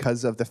have,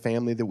 because of the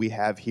family that we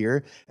have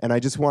here. And I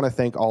just want to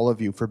thank all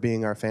of you for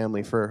being our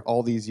family for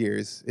all these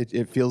years.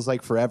 It feels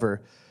like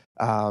forever.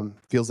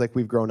 Feels like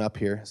we've grown up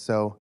here.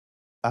 So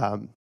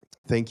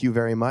thank you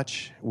very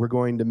much. We're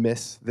going to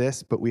miss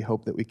this, but we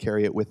hope that we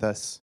carry it with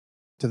us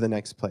to the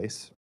next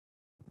place.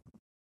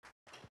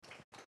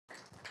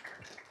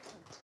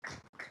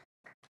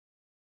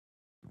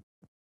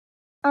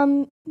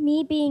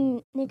 Me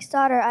being Nick's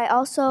daughter, I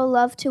also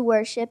love to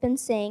worship and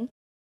sing.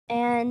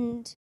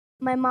 And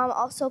my mom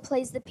also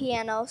plays the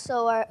piano,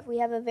 so we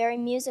have a very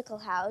musical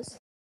house.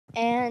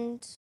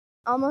 And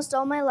almost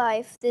all my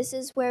life, this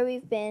is where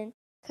we've been,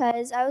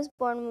 because I was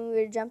born when we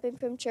were jumping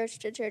from church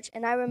to church,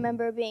 and I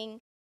remember being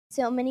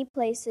so many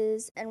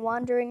places and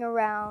wandering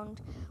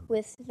around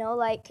with no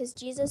light, because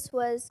Jesus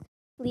was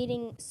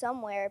leading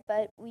somewhere,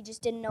 but we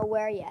just didn't know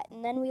where yet.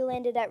 And then we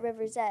landed at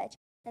River's Edge,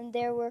 and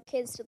there were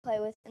kids to play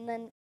with, and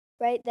then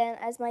right then,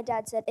 as my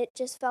dad said, it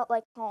just felt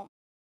like home.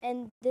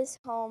 And this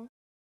home,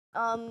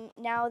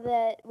 now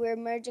that we're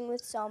merging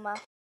with Soma,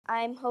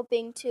 I'm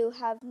hoping to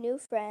have new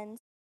friends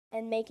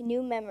and make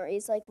new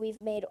memories like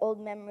we've made old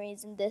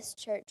memories in this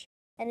church.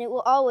 And it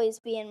will always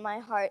be in my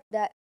heart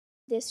that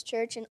this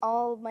church and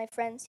all of my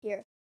friends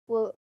here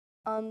will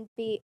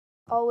be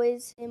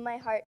always in my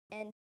heart.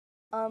 And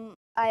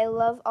I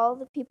love all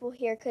the people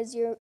here because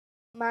you're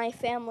my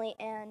family.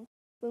 And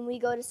when we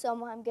go to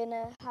Soma, I'm going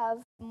to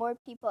have more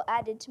people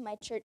added to my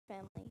church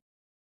family.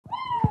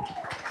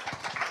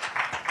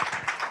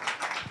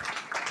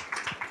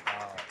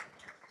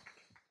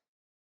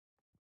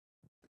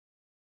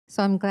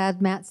 So I'm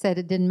glad Matt said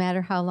it didn't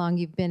matter how long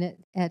you've been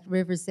at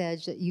River's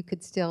Edge, that you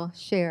could still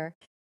share.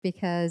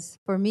 Because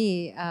for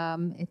me,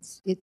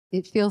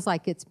 it feels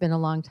like it's been a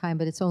long time,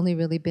 but it's only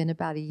really been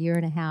about a year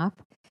and a half.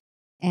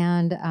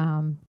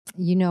 And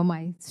you know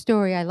my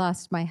story. I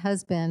lost my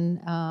husband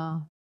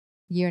a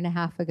year and a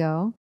half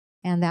ago,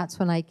 and that's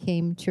when I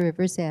came to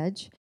River's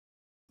Edge.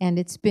 And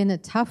it's been a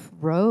tough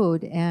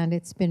road, and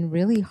it's been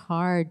really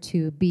hard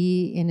to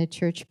be in a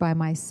church by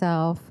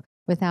myself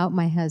without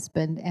my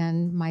husband.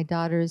 And my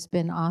daughter's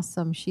been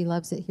awesome. She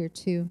loves it here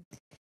too.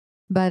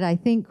 But I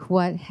think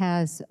what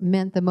has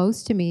meant the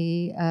most to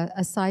me,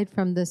 aside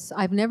from this,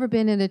 I've never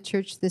been in a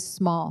church this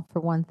small, for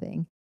one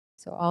thing.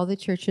 So all the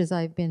churches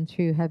I've been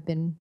through have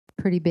been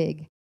pretty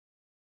big.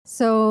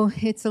 So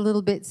it's a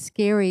little bit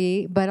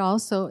scary, but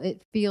also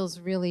it feels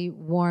really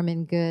warm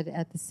and good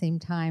at the same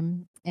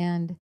time.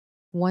 And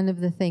one of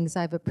the things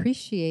I've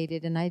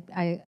appreciated, and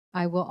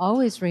I will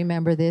always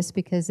remember this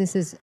because this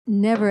has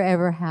never,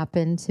 ever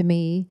happened to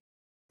me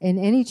in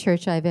any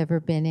church I've ever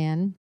been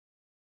in.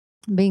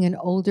 Being an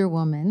older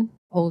woman,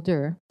 I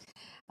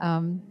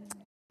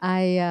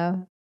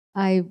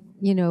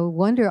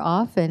wonder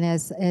often,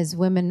 as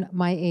women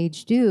my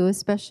age do,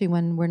 especially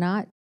when we're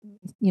not,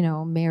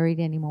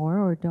 married anymore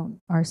or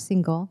are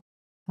single.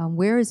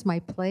 Where is my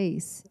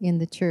place in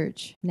the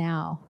church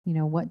now?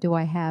 What do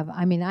I have?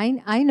 I mean,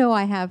 I know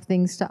I have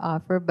things to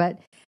offer, but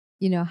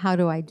how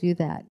do I do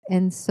that?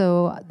 And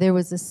so there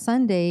was a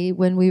Sunday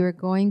when we were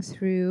going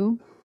through.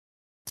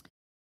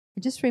 I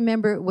just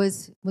remember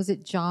was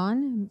it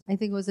John? I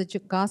think it was the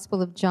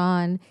Gospel of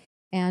John,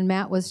 and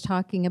Matt was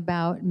talking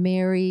about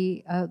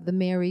Mary, the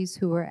Marys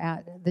who were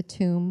at the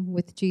tomb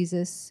with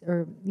Jesus,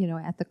 or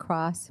at the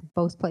cross,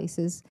 both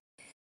places.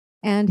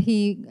 And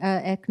he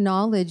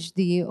acknowledged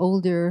the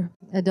older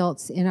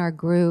adults in our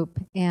group,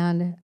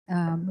 and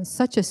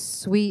such a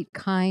sweet,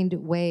 kind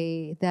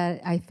way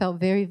that I felt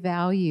very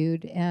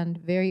valued and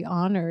very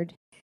honored.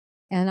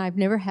 And I've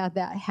never had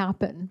that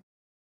happen.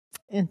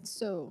 And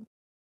so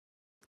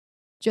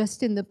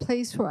just in the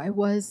place where I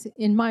was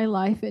in my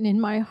life and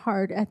in my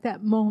heart at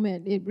that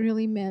moment, it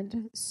really meant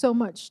so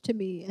much to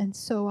me. And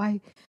so I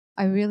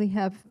really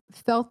have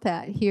felt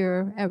that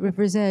here at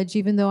River's Edge,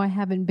 even though I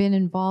haven't been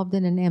involved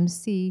in an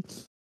MC.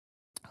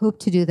 Hope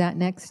to do that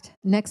next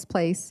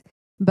place.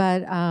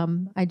 But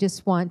I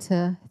just want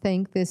to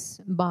thank this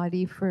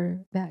body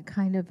for that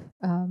kind of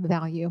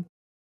value.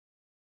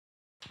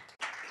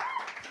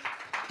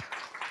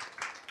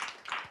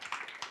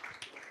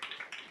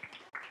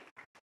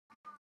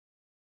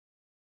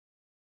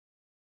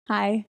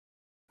 Hi.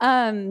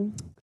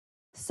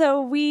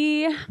 So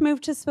we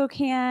moved to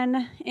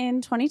Spokane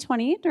in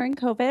 2020 during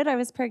COVID. I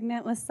was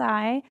pregnant with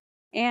Cy,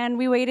 and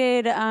we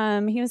waited,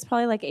 he was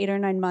probably like 8 or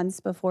 9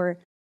 months before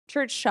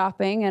church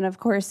shopping. And of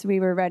course, we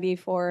were ready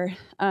for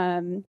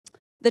the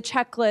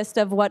checklist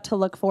of what to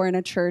look for in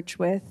a church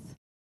with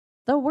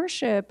the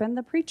worship and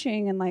the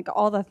preaching and like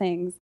all the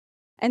things.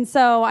 And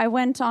so I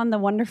went on the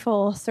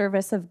wonderful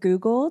service of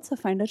Google to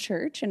find a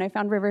church, and I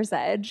found River's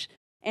Edge.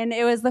 And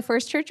it was the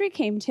first church we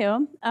came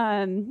to.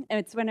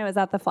 It's when it was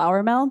at the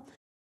flour mill.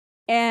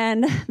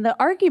 And the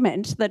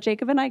argument that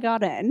Jacob and I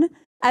got in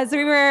as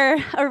we were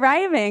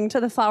arriving to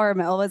the flour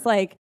mill was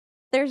like,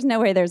 there's no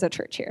way there's a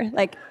church here.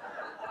 Like,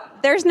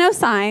 there's no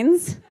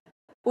signs.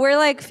 We're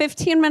like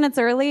 15 minutes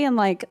early and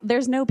like,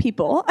 there's no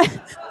people.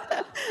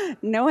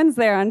 No one's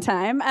there on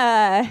time.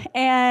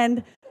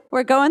 And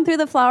we're going through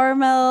the flour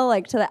mill,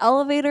 like to the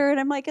elevator, and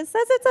I'm like, it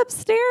says it's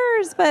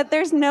upstairs, but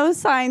there's no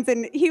signs.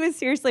 And he was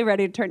seriously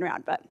ready to turn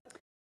around, but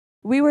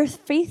we were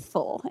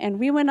faithful, and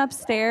we went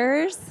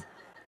upstairs,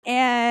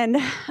 and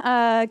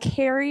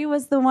Carrie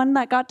was the one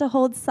that got to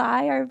hold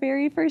Cy our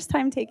very first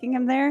time taking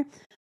him there.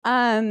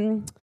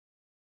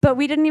 But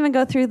we didn't even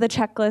go through the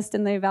checklist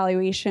and the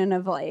evaluation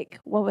of like,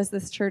 what was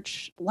this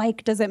church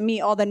like? Does it meet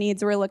all the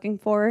needs we're looking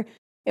for?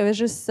 It was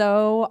just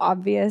so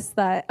obvious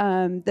that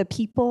the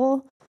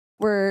people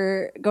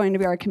were going to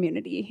be our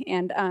community.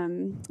 And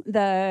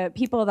the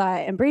people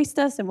that embraced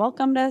us and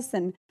welcomed us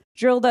and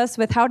drilled us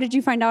with, how did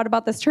you find out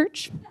about this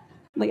church?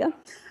 Leah,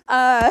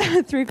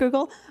 through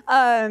Google.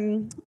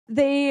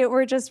 They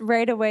were just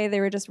right away,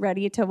 they were just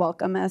ready to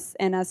welcome us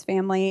and as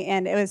family.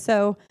 And it was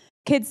so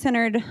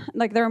kid-centered,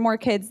 like there were more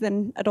kids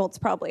than adults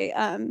probably,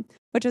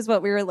 which is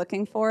what we were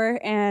looking for.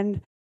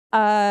 And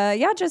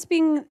just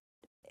being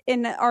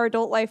in our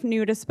adult life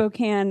new to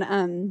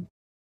Spokane,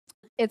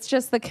 it's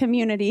just the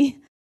community,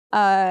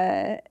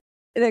 the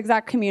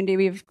exact community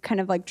we've kind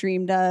of like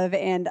dreamed of.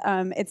 And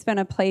it's been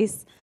a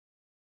place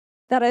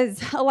that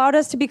has allowed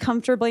us to be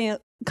comfortable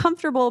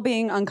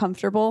being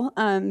uncomfortable,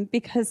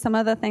 because some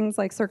of the things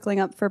like circling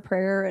up for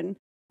prayer and,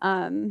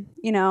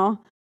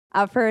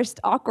 at first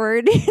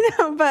awkward,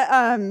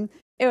 but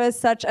it was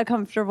such a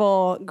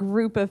comfortable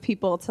group of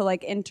people to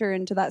like enter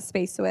into that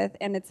space with.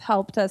 And it's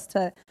helped us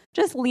to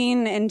just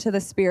lean into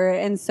the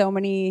Spirit in so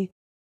many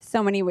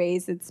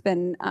ways. It's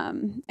been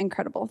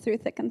incredible through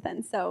thick and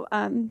thin. So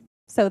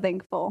so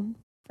thankful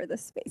for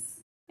this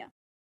space. Yeah.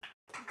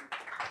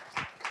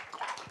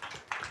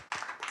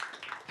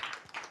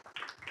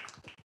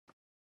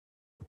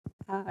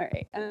 All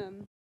right.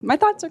 My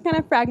thoughts are kind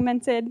of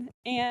fragmented,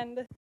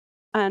 and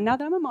now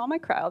that I'm a mom, I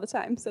cry all the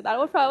time, so that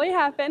will probably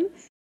happen.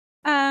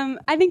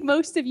 I think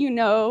most of you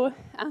know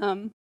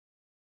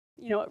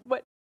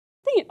what.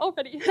 Dang it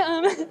already.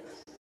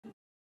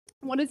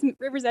 What has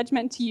River's Edge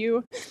meant to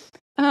you?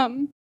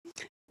 Ben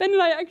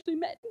and I actually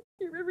met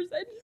at River's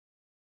Edge.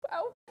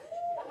 Wow.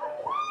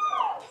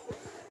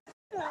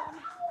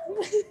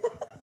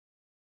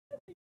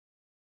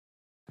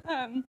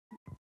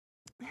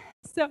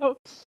 So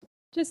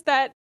just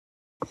that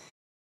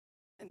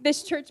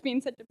this church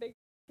being such a big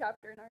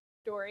chapter in our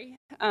story.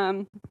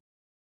 And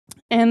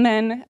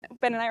then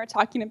Ben and I were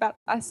talking about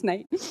last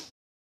night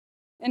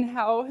and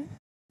how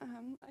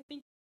I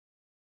think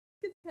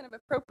it's kind of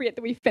appropriate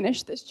that we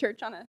finish this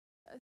church on a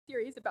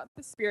series about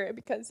the Spirit,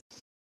 because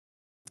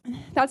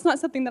that's not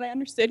something that I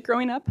understood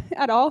growing up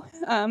at all.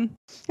 I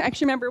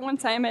actually remember one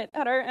time at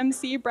our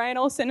MC, Brian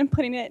Olson,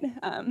 putting it,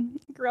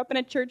 grew up in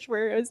a church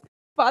where it was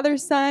Father,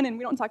 Son, and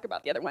we don't talk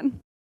about the other one.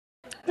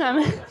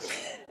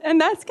 And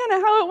that's kind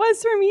of how it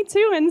was for me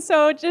too. And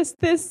so just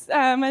this,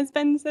 as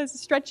Ben says,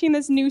 stretching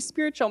this new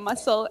spiritual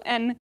muscle,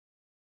 and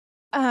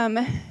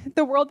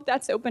the world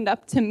that's opened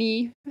up to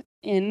me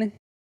in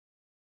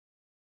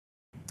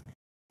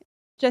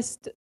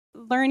just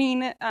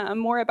learning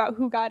more about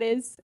who God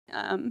is,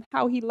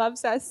 how he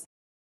loves us,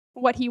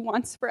 what he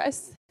wants for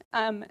us,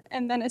 and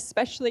then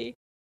especially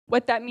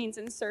what that means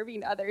in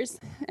serving others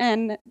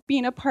and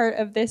being a part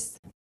of this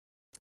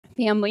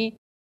family.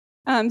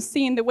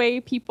 Seeing the way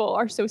people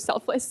are so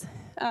selfless,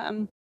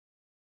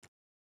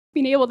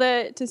 being able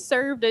to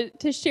serve,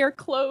 to share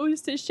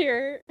clothes, to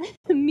share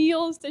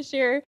meals, to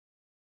share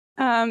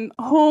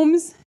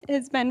homes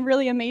has been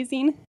really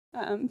amazing,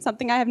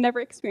 something I have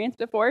never experienced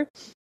before.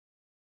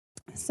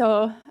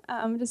 So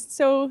I'm just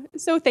so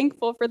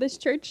thankful for this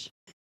church.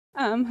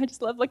 I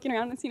just love looking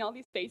around and seeing all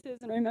these faces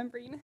and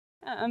remembering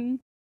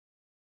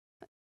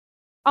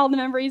all the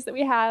memories that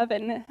we have,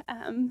 and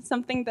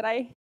something that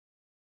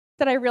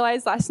I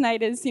realized last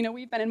night is,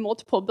 we've been in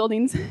multiple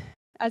buildings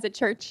as a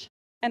church,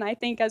 and I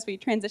think as we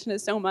transition to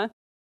Soma,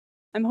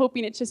 I'm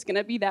hoping it's just going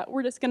to be that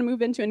we're just going to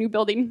move into a new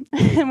building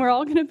and we're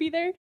all going to be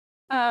there.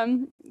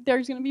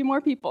 There's going to be more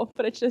people,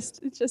 but it's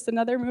just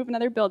another move,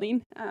 another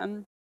building.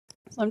 So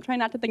I'm trying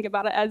not to think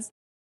about it as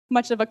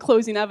much of a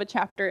closing of a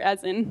chapter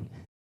as in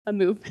a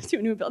move to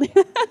a new building.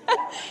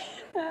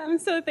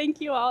 So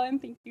thank you all,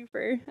 and thank you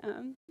for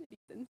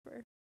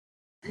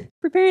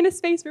preparing a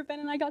space where Ben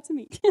and I got to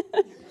meet.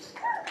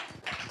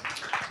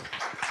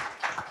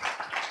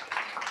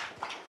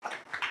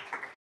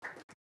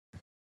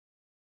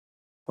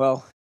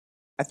 Well,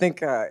 I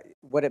think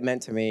what it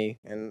meant to me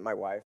and my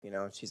wife, I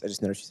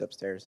just know she's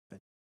upstairs. But,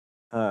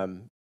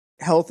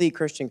 healthy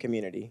Christian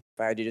community,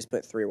 if I had to just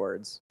put 3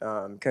 words.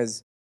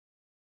 Because,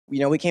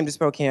 we came to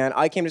Spokane.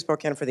 I came to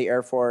Spokane for the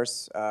Air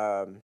Force,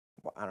 I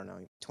don't know,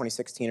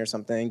 2016 or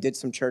something. Did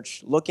some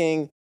church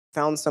looking,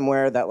 found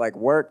somewhere that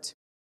worked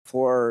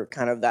for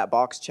kind of that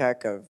box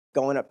check of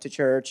going up to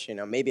church,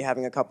 maybe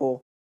having a couple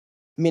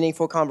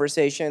meaningful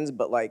conversations,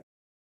 but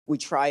we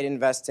tried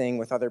investing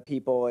with other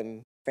people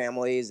and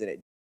families, and it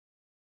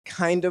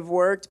kind of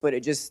worked, but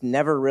it just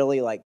never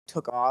really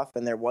took off.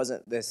 And there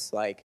wasn't this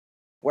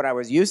what I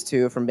was used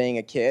to from being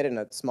a kid in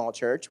a small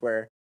church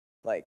where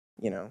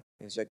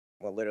it's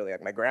literally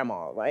my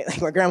grandma, right?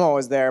 My grandma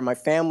was there, my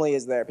family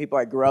is there, people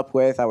I grew up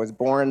with, I was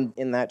born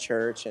in that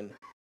church, and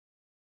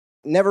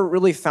never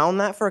really found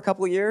that for a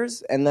couple of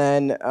years. And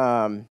then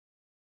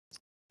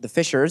the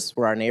Fishers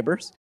were our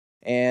neighbors,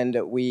 and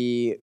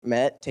we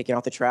met taking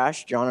out the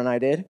trash, John and I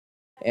did.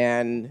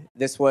 And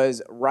this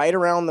was right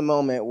around the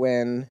moment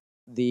when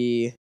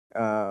the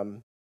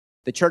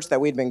church that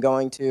we'd been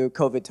going to,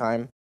 COVID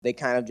time, they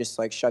kind of just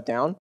shut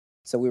down.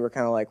 So we were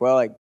kind of well,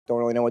 I don't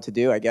really know what to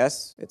do, I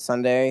guess. It's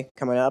Sunday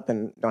coming up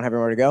and don't have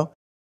anywhere to go.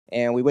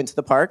 And we went to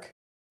the park,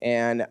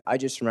 and I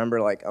just remember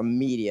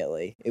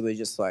immediately, it was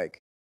just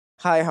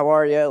hi, how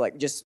are you?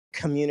 Just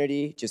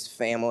community, just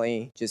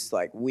family, just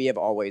we have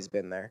always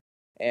been there.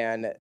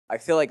 And I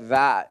feel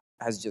that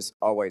has just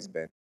always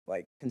been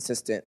like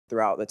consistent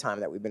throughout the time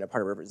that we've been a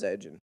part of River's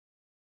Edge. And,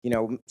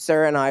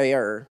 Sarah and I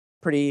are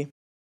pretty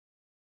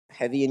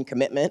heavy in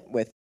commitment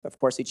with, of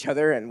course, each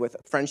other and with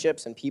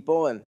friendships and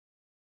people. And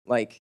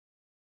like,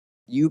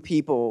 you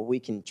people we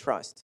can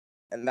trust.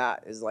 And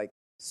that is like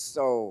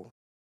so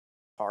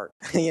hard.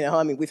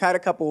 We've had a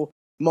couple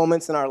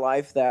moments in our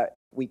life that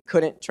we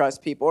couldn't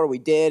trust people, or we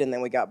did, and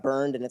then we got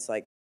burned, and it's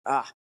like,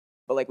 but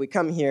like we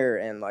come here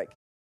and like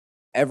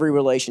every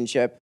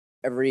relationship,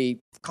 every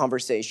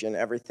conversation,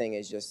 everything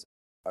is just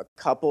a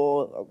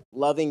couple of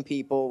loving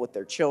people with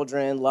their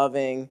children,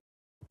 loving,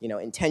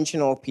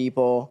 intentional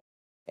people,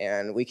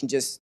 and we can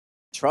just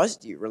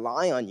trust you,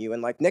 rely on you.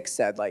 And like Nick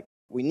said, like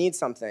we need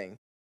something,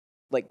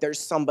 like there's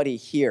somebody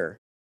here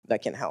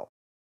that can help.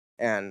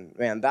 And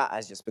man, that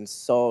has just been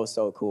so,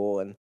 so cool.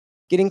 And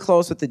getting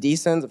close with the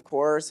Deasons, of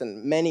course,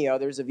 and many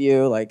others of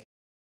you. Like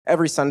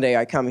every Sunday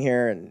I come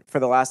here, and for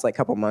the last like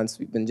couple months,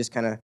 we've been just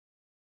kind of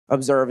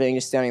observing,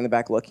 just standing in the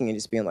back looking and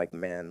just being like,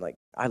 man, like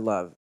I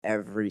love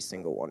every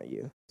single one of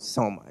you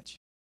so much.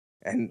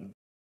 And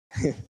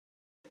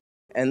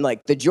and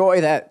like the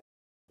joy that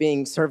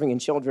being serving in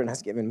children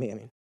has given me.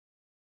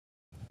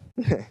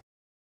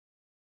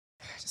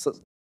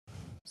 just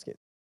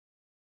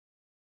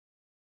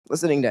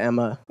listening to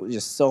Emma was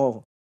just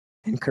so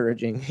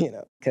encouraging,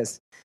 because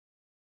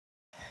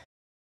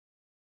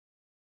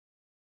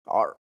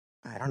our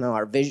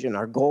vision,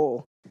 our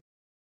goal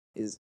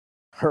is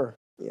her,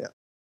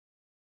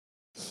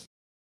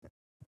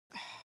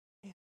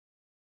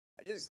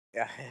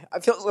 I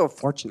feel so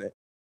fortunate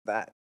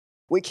that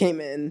we came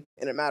in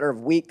a matter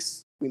of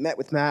weeks. We met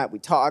with Matt, we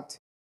talked.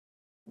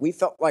 We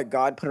felt like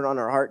God put it on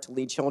our heart to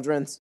lead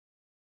children's.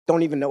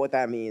 Don't even know what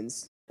that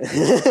means,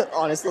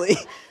 honestly.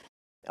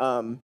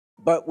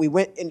 But we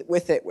went in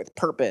with it with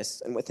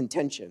purpose and with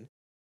intention.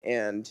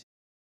 And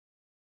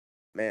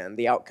man,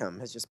 the outcome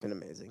has just been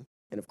amazing.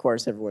 And of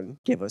course, everyone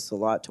gave us a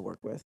lot to work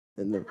with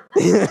in the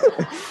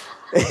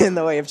in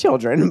the way of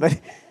children. But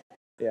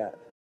yeah.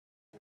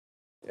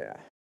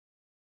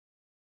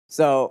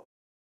 So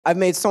I've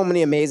made so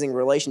many amazing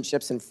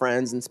relationships and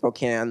friends in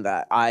Spokane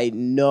that I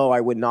know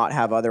I would not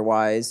have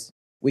otherwise.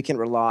 We can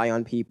rely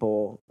on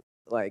people.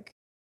 Like,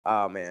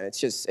 oh man,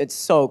 it's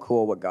so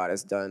cool what God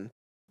has done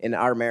in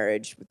our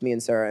marriage with me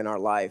and Sarah, in our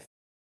life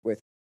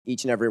with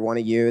each and every one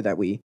of you, that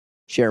we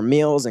share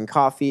meals and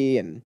coffee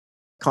and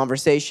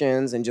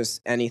conversations and just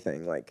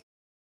anything. Like,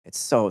 it's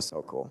so,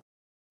 so cool.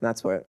 And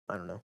that's what, I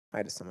don't know, I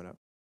had to sum it up.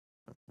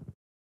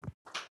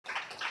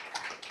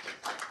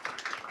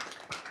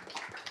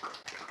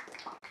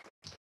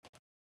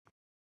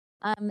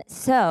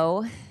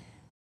 So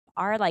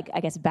our, I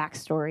guess,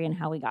 backstory and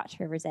how we got to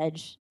River's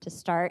Edge to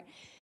start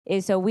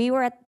is, so we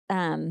were at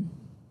a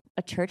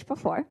church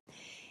before,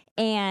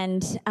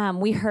 and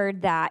we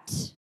heard that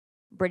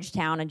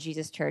Bridgetown, a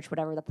Jesus church,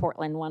 whatever the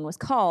Portland one was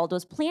called,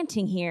 was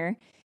planting here.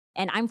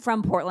 And I'm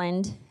from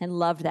Portland and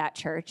loved that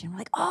church. And we're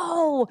like,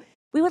 oh,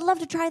 we would love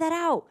to try that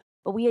out.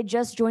 But we had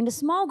just joined a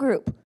small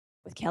group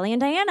with Kelly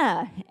and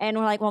Diana. And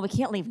we're like, well, we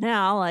can't leave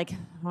now. Like,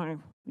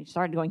 we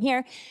started going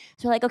here.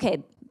 So we're like,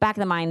 okay, back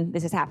of the mind,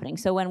 this is happening.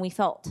 So when we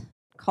felt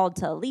called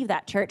to leave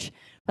that church,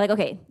 we're like,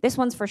 okay, this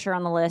one's for sure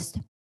on the list.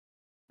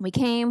 We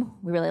came,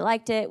 we really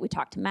liked it. We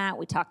talked to Matt,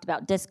 we talked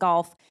about disc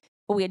golf.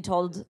 But we had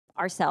told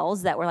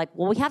ourselves that we're like,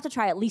 well, we have to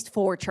try at least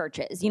 4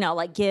 churches,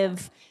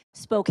 give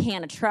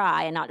Spokane a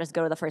try and not just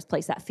go to the first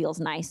place that feels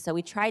nice. So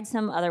we tried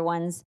some other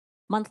ones.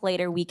 A month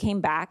later, we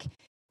came back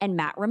and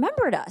Matt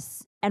remembered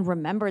us and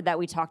remembered that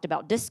we talked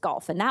about disc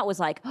golf. And that was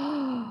like,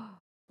 oh,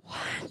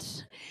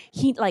 what?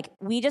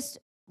 We just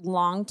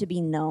longed to be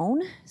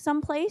known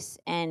someplace,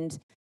 and,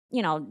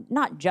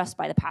 not just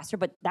by the pastor,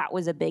 but that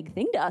was a big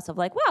thing to us of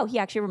like, wow, he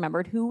actually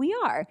remembered who we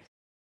are.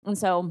 And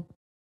so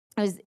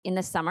it was in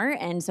the summer,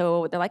 and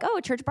so they're like, oh,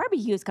 a church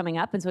barbecue is coming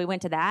up. And so we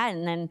went to that,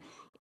 and then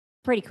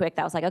pretty quick,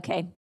 that was like,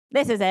 okay,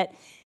 this is it.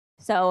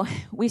 So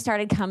we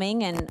started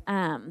coming, and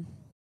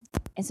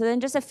so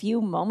then just a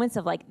few moments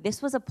of like,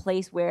 this was a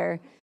place where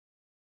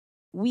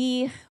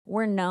we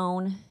were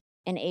known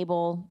and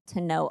able to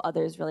know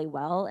others really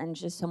well, and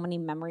just so many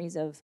memories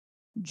of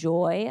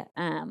joy.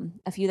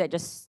 A few that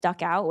just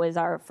stuck out was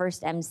our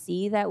first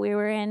MC that we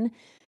were in.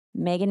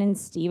 Megan and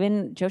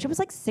Steven, Joseph was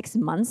like 6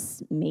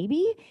 months,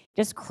 maybe,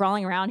 just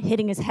crawling around,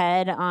 hitting his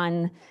head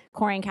on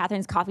Corey and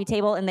Catherine's coffee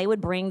table, and they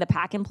would bring the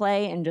pack and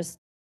play and just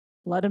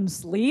let him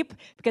sleep,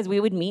 because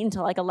we would meet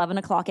until like 11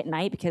 o'clock at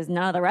night because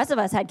none of the rest of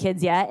us had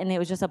kids yet, and it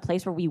was just a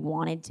place where we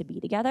wanted to be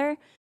together.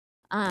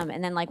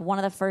 And then like one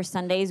of the first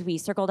Sundays, we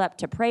circled up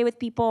to pray with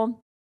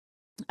people.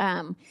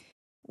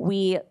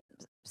 We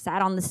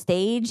sat on the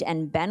stage,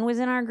 and Ben was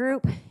in our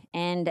group,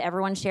 and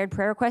everyone shared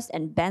prayer requests,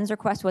 and Ben's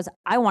request was,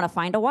 I want to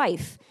find a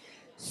wife.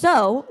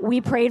 So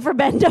we prayed for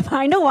Ben to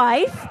find a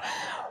wife.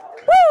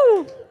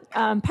 Woo!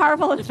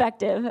 Powerful and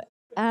effective.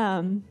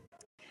 That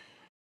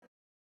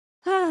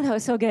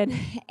was so good.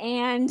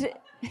 And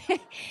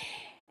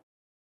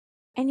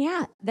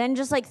yeah, then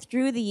just like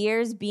through the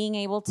years, being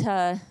able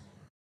to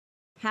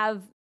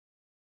have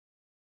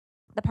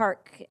the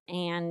park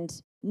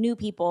and new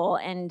people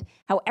and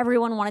how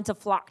everyone wanted to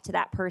flock to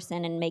that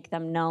person and make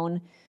them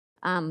known.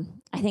 I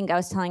think I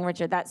was telling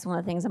Richard that's one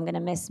of the things I'm going to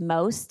miss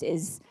most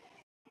is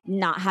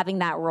not having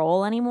that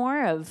role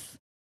anymore of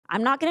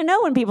I'm not going to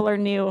know when people are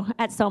new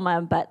at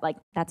Soma, but like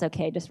that's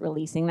okay. Just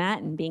releasing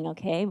that and being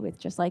okay with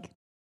just like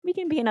we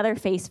can be another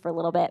face for a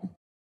little bit.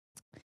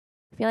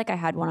 I feel like I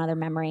had one other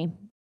memory,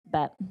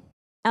 but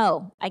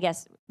I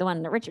guess the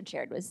one that Richard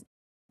shared was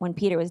when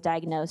Peter was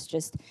diagnosed,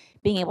 just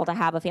being able to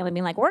have a family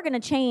being like, we're going to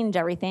change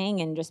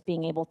everything, and just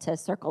being able to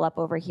circle up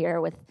over here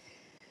with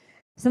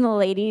some of the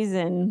ladies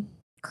and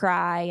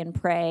cry and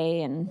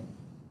pray. And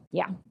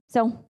yeah,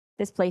 so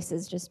this place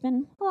has just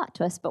been a lot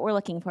to us, but we're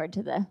looking forward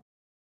to the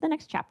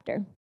next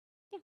chapter.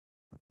 Yeah.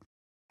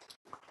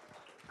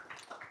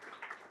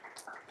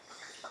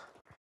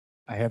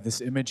 I have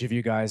this image of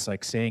you guys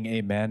like saying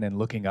amen and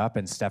looking up,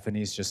 and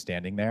Stephanie's just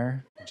standing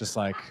there, just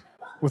like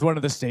with one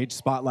of the stage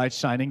spotlights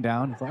shining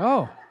down. It's like,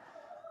 oh,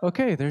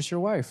 okay, there's your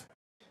wife.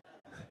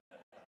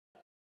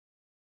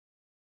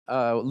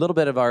 A little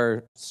bit of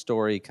our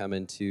story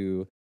coming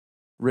to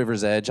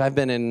River's Edge. I've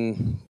been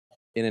in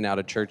and out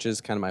of churches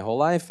kind of my whole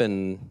life,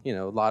 and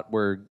a lot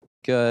were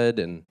good.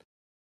 And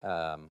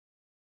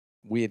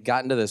we had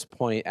gotten to this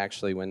point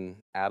actually when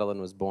Adeline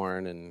was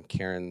born and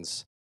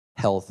Karen's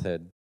health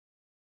had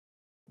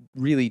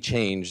really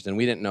changed, and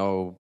we didn't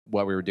know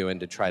what we were doing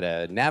to try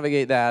to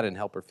navigate that and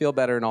help her feel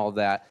better and all of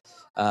that.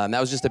 That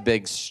was just a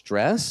big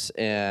stress,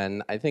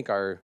 and I think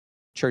our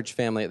church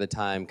family at the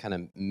time kind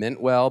of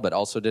meant well, but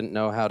also didn't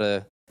know how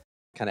to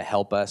kind of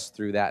help us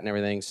through that and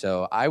everything.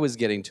 So I was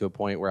getting to a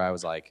point where I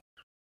was like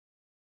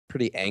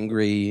pretty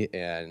angry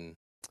and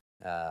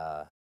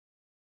I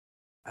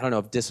don't know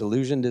if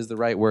disillusioned is the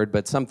right word,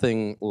 but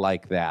something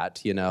like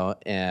that,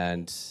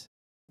 and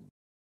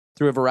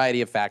through a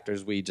variety of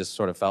factors, we just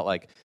sort of felt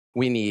like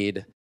we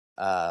need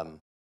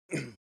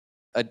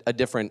a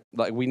different,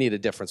 like we need a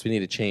difference, we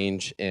need a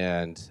change.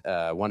 And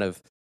one of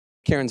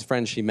Karen's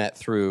friends she met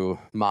through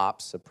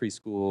MOPS, a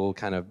preschool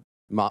kind of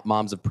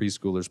Moms of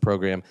Preschoolers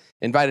program,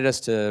 invited us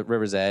to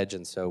River's Edge,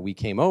 and so we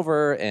came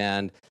over.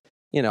 And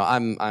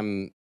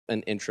I'm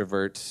an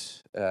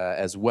introvert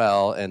as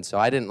well, and so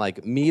I didn't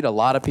like meet a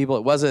lot of people.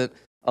 It wasn't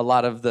a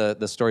lot of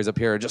the stories up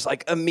here are just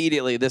like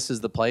immediately this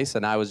is the place,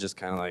 and I was just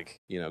kind of like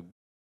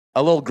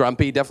a little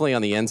grumpy, definitely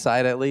on the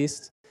inside at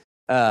least.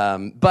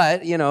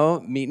 But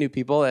meet new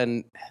people,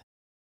 and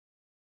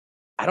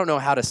I don't know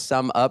how to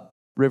sum up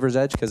River's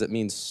Edge because it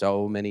means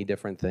so many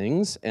different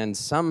things. And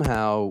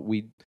somehow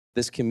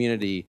this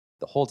community,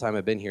 the whole time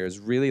I've been here, has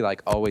really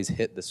like always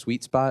hit the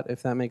sweet spot,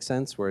 if that makes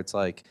sense, where it's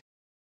like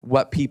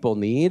what people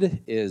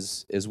need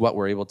is what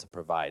we're able to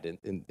provide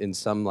in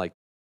some like,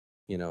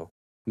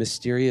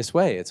 mysterious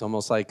way. It's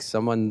almost like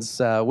someone's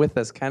with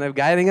us, kind of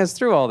guiding us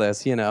through all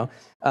this,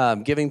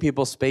 giving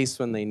people space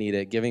when they need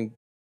it, giving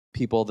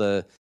people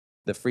the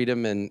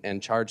freedom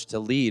and charge to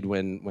lead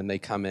when they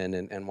come in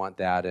and want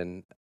that.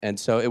 And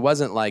so it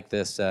wasn't like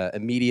this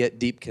immediate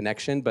deep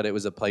connection, but it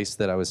was a place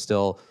that I was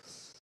still,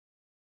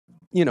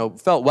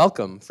 felt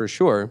welcome for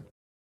sure,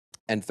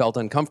 and felt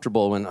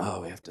uncomfortable when,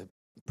 we have to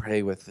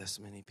pray with this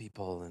many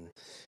people. And,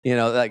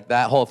 like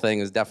that whole thing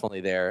is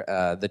definitely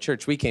there. The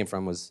church we came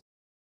from was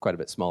quite a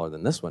bit smaller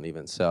than this one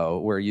even, so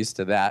we're used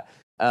to that.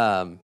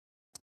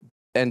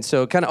 And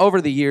so kind of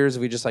over the years,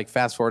 we just like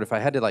fast forward, if I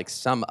had to like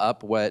sum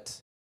up what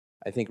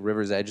I think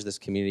River's Edge, this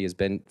community, has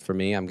been for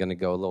me, I'm going to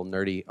go a little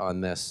nerdy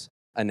on this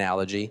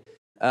analogy.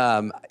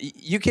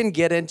 You can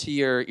get into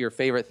your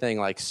favorite thing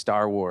like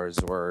Star Wars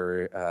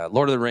or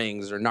Lord of the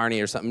Rings or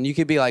Narnia or something. You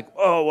could be like,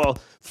 oh, well,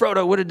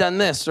 Frodo would have done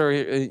this, or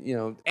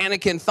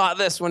Anakin thought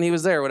this when he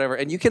was there, or whatever.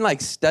 And you can like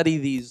study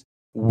these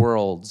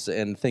worlds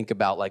and think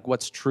about like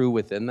what's true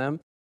within them.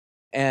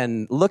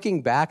 And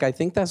looking back, I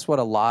think that's what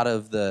a lot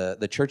of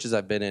the churches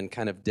I've been in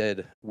kind of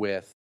did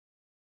with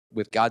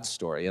God's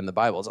story in the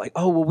Bible. It's like,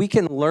 oh, well, we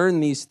can learn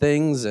these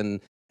things and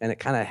it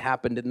kind of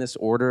happened in this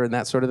order and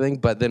that sort of thing,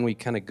 but then we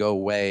kind of go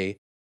away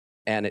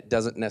and it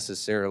doesn't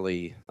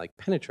necessarily like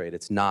penetrate.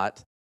 It's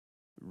not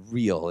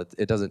real.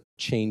 It doesn't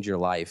change your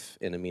life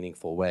in a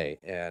meaningful way.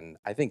 And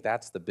I think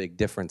that's the big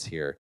difference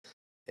here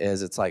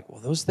is it's like,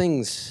 well, those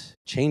things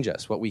change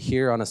us. What we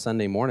hear on a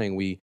Sunday morning,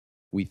 we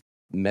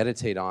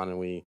meditate on, and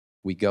we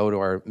go to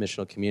our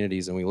missional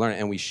communities and we learn it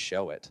and we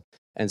show it.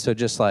 And so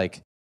just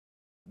like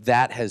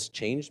that has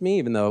changed me,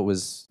 even though it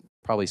was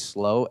probably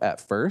slow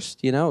at first,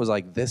 it was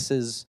like, this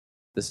is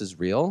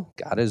real.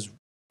 God is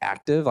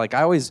active. Like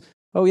I always,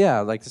 oh yeah,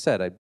 like I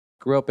said, I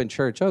grew up in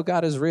church. Oh,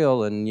 God is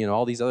real. And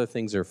all these other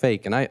things are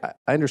fake. And I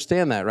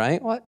understand that,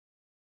 right? What?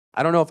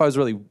 I don't know if I was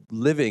really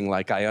living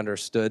like I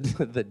understood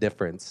the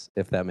difference,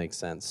 if that makes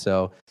sense.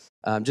 So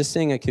just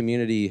seeing a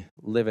community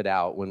live it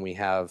out when we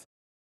have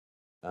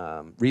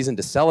reason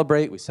to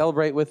celebrate. We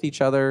celebrate with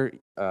each other.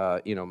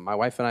 My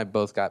wife and I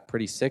both got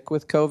pretty sick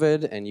with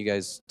COVID, and you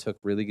guys took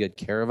really good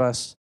care of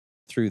us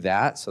through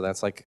that. So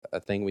that's like a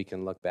thing we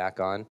can look back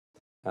on.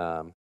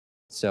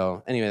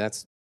 So anyway,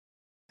 that's,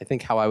 I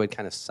think, how I would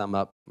kind of sum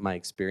up my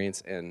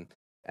experience and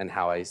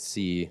how I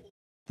see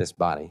this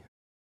body.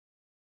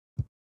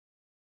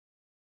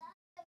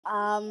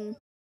 Hello.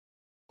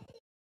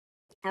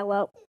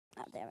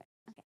 Oh, damn it.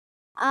 Okay.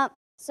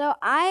 So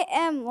I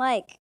am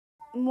like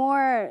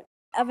more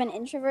of an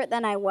introvert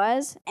than I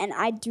was, and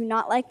I do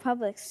not like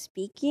public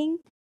speaking.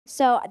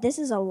 So this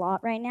is a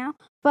lot right now.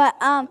 But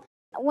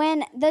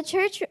when the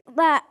church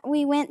that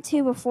we went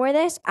to before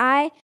this,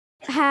 I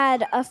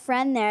had a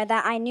friend there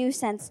that I knew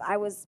since I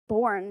was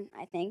born,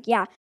 I think.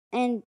 Yeah.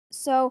 And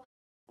so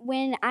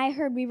when I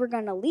heard we were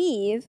going to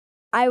leave,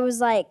 I was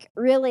like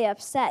really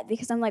upset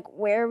because I'm like,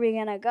 where are we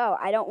going to go?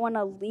 I don't want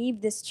to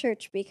leave this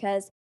church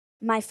because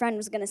my friend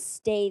was going to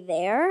stay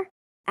there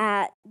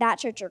at that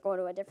church or go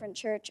to a different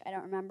church. I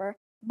don't remember.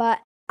 But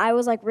I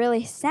was like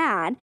really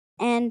sad.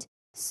 And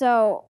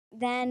so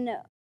then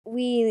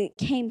we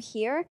came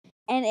here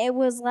and it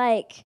was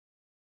like,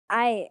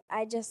 I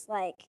just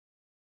like,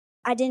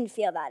 I didn't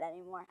feel that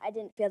anymore. I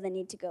didn't feel the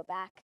need to go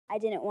back. I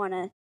didn't want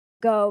to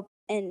go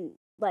and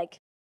like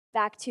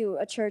back to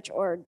a church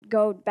or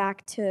go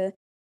back to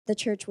the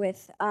church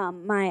with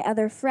my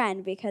other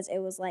friend because it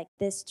was like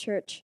this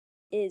church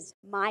is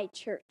my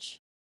church.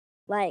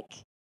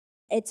 Like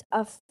it's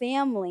a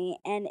family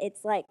and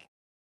it's like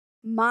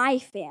my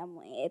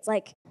family. It's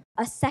like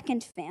a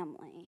second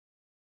family.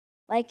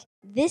 Like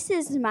this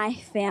is my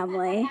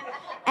family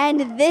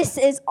and this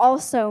is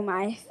also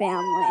my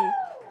family.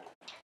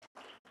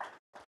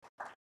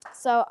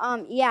 So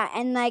yeah,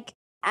 and like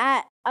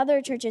at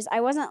other churches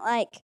I wasn't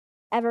like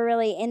ever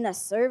really in the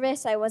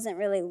service. I wasn't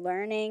really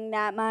learning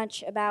that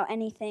much about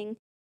anything.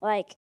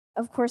 Like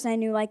of course I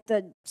knew like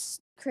the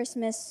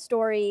Christmas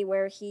story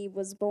where he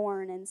was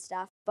born and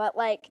stuff, but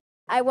like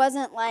I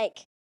wasn't like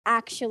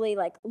actually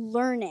like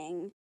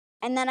learning.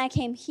 And then I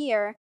came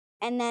here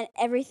and then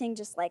everything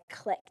just like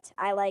clicked.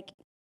 I like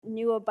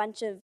knew a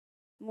bunch of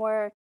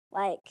more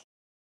like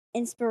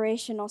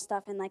inspirational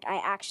stuff and like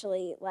I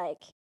actually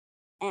like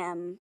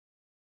am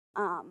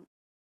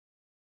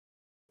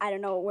I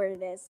don't know what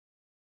word it is.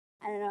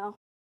 I don't know.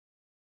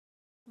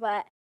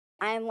 But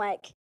I'm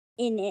like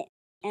in it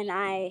and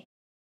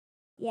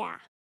yeah.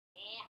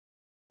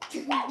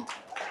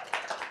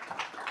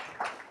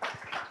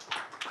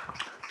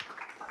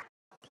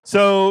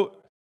 So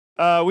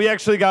we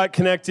actually got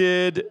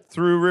connected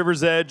through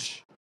River's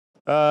Edge,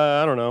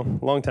 I don't know,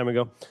 a long time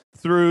ago,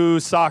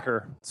 through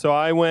soccer. So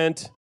I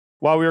went,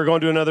 while we were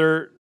going to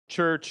another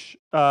church,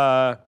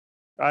 I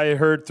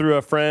heard through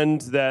a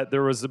friend that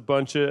there was a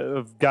bunch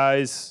of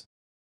guys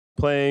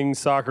playing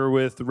soccer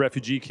with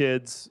refugee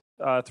kids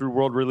through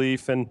World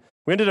Relief. And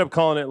we ended up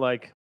calling it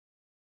like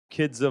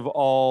Kids of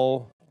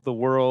All the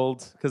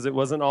World because it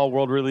wasn't all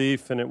World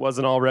Relief and it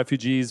wasn't all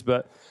refugees,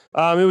 but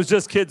it was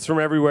just kids from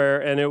everywhere.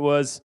 And it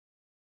was,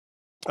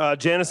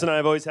 Janice and I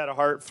have always had a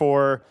heart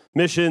for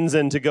missions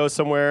and to go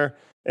somewhere.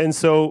 And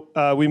so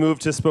we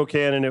moved to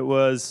Spokane, and it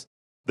was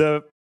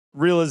the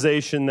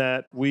realization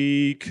that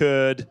we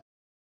could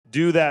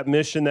do that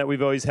mission that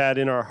we've always had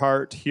in our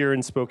heart here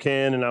in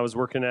Spokane. And I was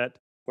working at,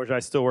 which I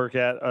still work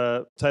at,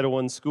 Title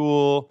I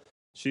school.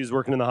 She's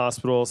working in the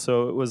hospital.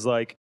 So it was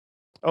like,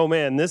 oh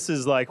man, this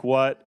is like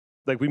what,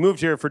 like we moved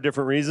here for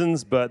different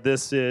reasons, but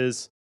this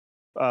is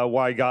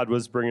why God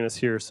was bringing us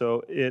here.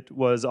 So it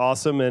was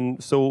awesome.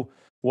 And so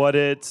what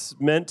it's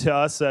meant to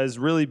us has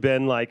really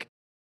been like,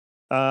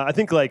 I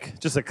think like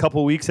just a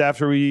couple weeks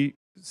after we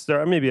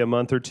started, maybe a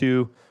month or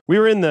two, we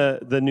were in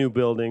the new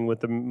building with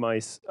the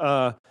mice.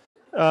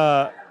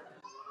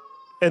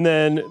 And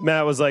then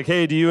Matt was like,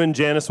 hey, do you and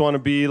Janice want to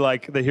be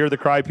like the Hear the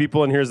Cry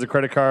people? And here's the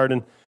credit card.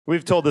 And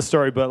we've told this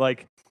story, but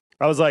like,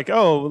 I was like,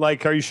 oh,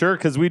 like, are you sure?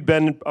 Because we'd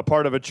been a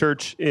part of a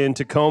church in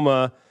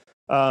Tacoma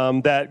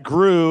that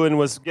grew and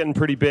was getting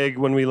pretty big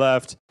when we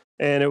left.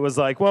 And it was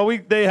like, well,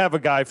 they have a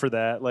guy for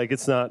that. Like,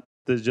 it's not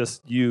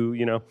just you,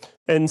 you know.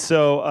 And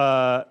so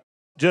I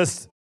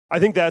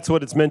think that's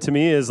what it's meant to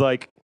me is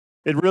like,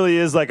 it really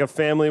is like a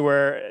family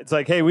where it's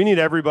like, hey, we need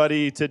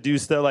everybody to do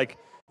stuff. Like,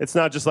 it's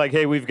not just like,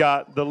 hey, we've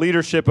got the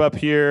leadership up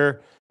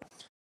here.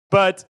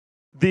 But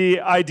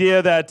the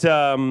idea that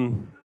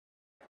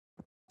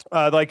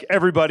like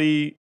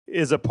everybody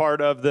is a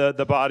part of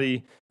the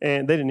body,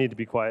 and they didn't need to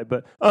be quiet,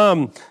 but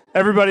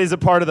everybody's a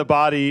part of the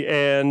body,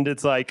 and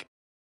it's like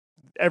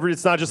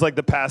it's not just like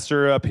the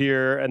pastor up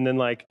here and then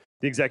like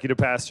the executive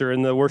pastor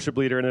and the worship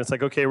leader, and it's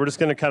like, okay, we're just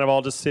going to kind of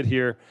all just sit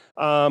here.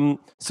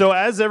 So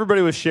as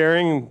everybody was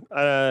sharing,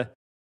 I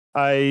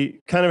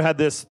kind of had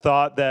this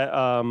thought that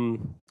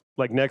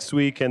like next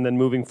week and then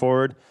moving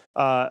forward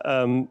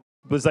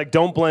was like,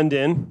 don't blend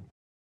in.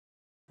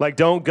 Like,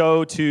 don't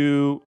go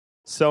to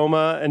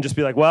Soma and just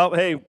be like, well,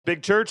 hey,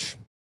 big church,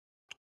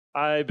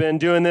 I've been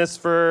doing this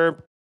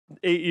for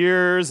 8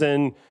 years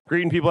and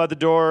greeting people at the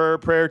door,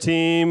 prayer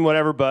team,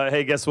 whatever, but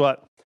hey, guess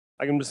what?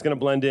 I'm just going to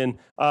blend in.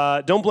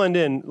 Don't blend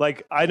in.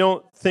 Like, I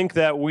don't think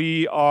that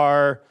we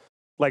are,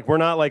 like, we're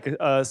not like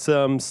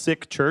some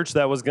sick church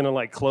that was going to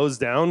like close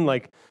down.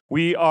 Like,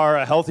 we are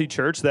a healthy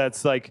church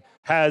that's like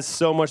has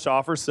so much to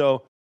offer.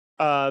 So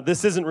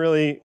this isn't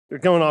really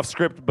going off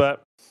script,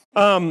 but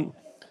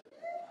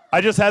I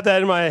just had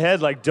that in my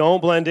head, like,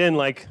 don't blend in.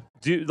 Like,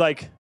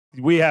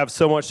 we have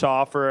so much to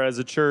offer as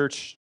a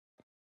church.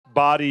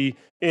 body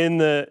in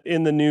the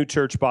new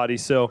church body.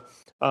 So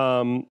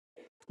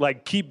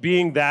keep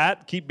being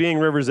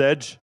River's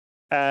Edge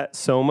at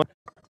Soma.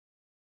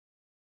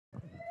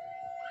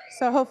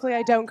 So hopefully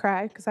I don't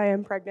cry because I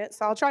am pregnant,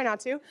 so I'll try not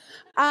to.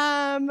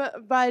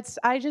 But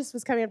I just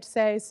was coming up to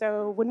say,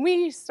 so when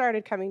we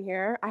started coming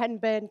here, I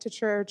hadn't been to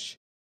church,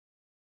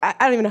 I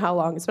don't even know how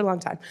long, it's been a long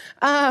time.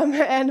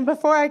 And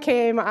before I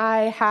came,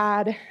 I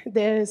had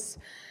this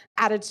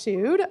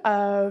attitude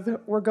of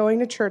we're going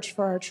to church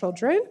for our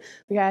children.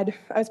 I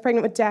was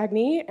pregnant with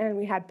Dagny, and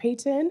we had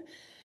Peyton.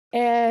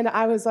 And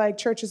I was like,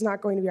 church is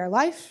not going to be our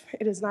life.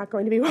 It is not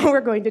going to be what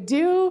we're going to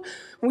do.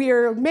 We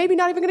are maybe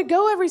not even going to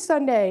go every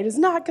Sunday. It is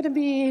not going to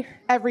be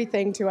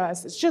everything to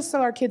us. It's just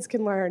so our kids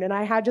can learn. And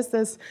I had just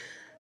this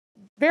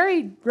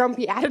very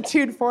grumpy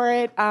attitude for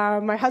it.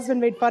 My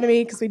husband made fun of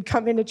me because we'd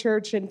come into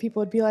church and people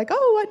would be like,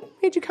 oh, what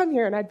made you come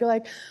here? And I'd be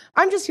like,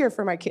 I'm just here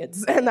for my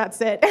kids, and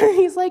that's it. And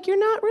he's like, you're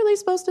not really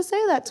supposed to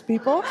say that to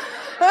people.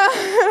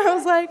 I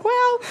was like,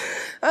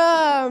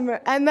 well,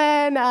 and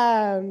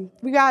then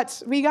we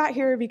got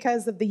here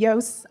because of the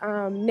Yos.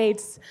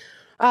 Nate's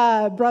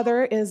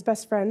brother is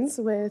best friends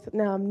with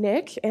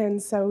Nick,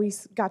 and so we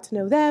got to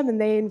know them,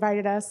 and they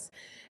invited us.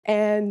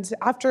 And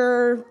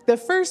after the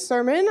first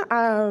sermon,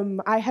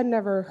 I had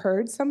never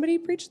heard somebody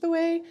preach the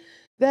way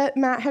that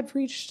Matt had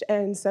preached,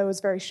 and so it was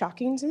very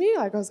shocking to me.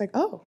 I was like,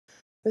 oh,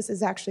 this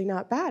is actually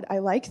not bad. I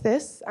like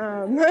this.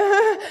 And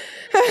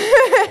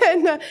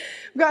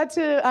got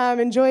to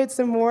enjoy it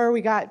some more.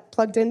 We got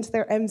plugged into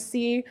their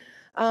MC.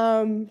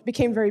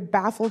 Became very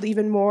baffled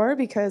even more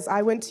because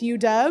I went to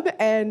UW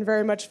and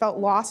very much felt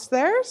lost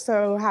there.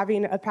 So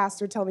having a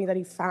pastor tell me that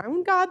he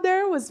found God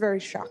there was very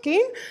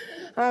shocking.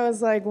 I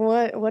was like,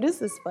 what is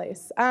this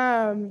place?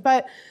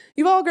 But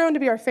you've all grown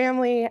to be our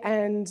family,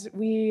 and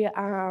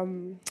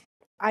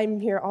I'm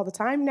here all the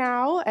time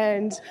now,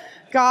 and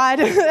God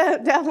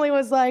definitely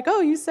was like,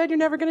 oh, you said you're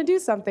never going to do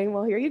something.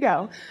 Well, here you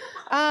go.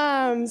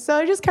 So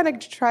I just kind of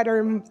try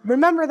to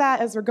remember that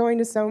as we're going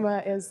to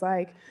Soma is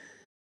like,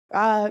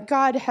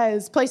 God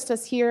has placed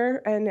us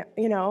here, and,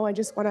 I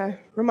just want to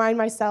remind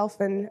myself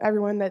and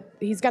everyone that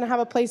he's going to have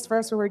a place for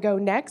us where we go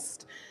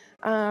next.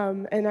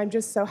 And I'm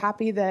just so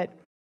happy that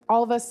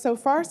all of us so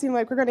far seem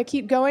like we're going to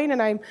keep going,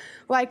 and I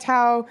liked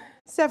how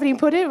Stephanie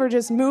put it. We're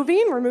just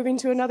moving. We're moving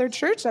to another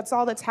church. That's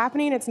all that's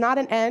happening. It's not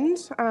an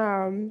end.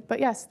 But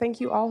yes, thank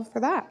you all for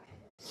that.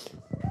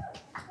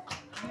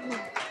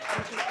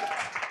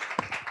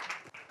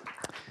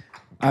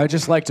 I would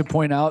just like to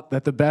point out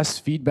that the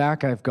best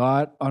feedback I've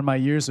got on my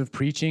years of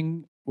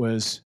preaching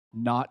was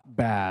not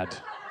bad.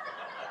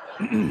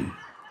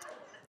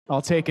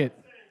 I'll take it.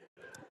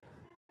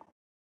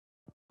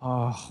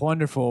 Oh,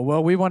 wonderful.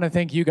 Well, we want to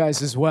thank you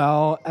guys as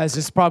well, as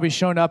it's probably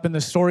shown up in the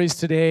stories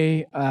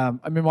today. My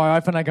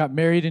wife and I got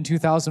married in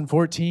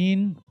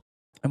 2014,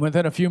 and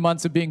within a few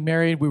months of being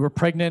married, we were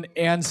pregnant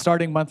and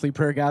starting monthly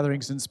prayer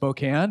gatherings in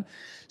Spokane.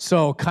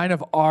 So kind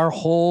of our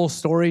whole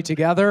story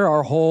together,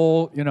 our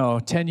whole,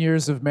 10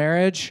 years of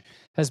marriage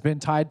has been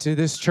tied to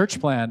this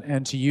church plan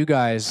and to you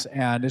guys.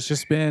 And it's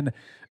just been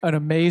an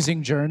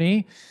amazing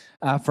journey.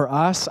 For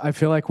us, I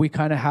feel like we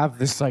kind of have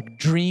this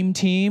dream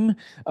team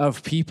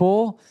of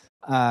people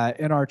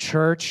in our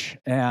church.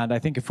 And I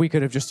think if we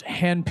could have just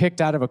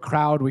handpicked out of a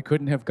crowd, we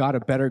couldn't have got a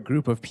better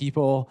group of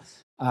people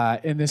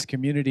in this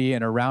community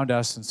and around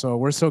us. And so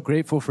we're so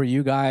grateful for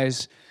you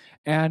guys.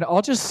 And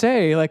I'll just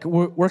say,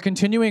 we're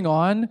continuing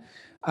on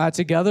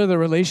together. The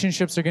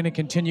relationships are going to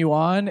continue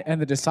on,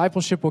 and the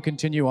discipleship will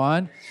continue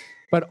on.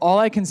 But all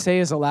I can say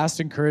as a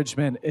last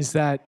encouragement is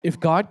that if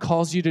God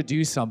calls you to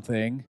do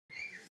something,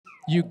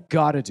 you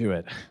got to do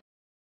it.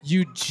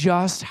 You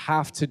just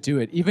have to do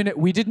it.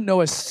 We didn't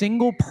know a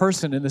single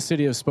person in the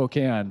city of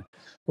Spokane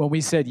when we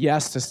said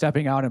yes to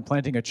stepping out and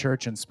planting a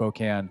church in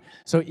Spokane.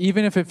 So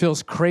even if it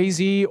feels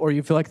crazy or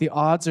you feel like the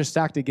odds are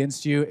stacked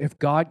against you, if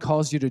God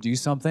calls you to do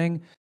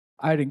something,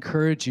 I'd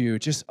encourage you,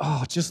 just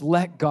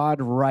let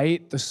God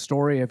write the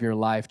story of your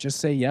life. Just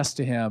say yes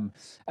to him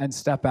and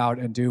step out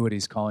and do what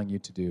he's calling you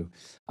to do.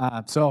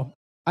 So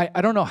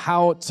I don't know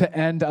how to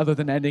end other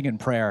than ending in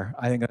prayer.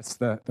 I think that's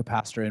the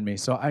pastor in me.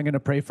 So I'm going to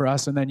pray for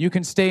us, and then you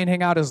can stay and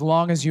hang out as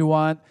long as you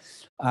want.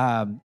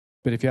 But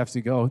if you have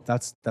to go,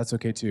 that's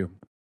okay too.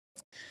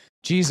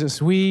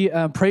 Jesus, we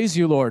praise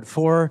you, Lord,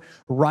 for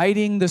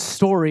writing the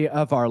story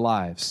of our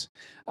lives.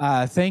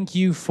 Thank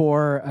you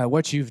for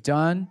what you've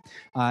done,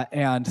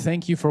 and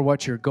thank you for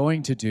what you're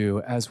going to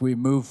do as we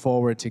move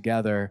forward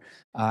together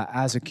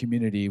as a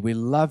community. We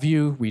love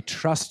you. We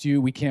trust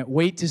you. We can't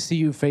wait to see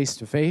you face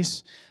to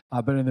face.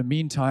 But in the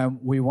meantime,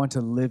 we want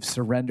to live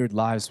surrendered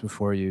lives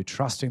before you,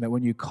 trusting that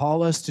when you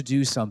call us to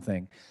do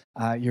something,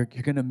 you're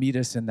going to meet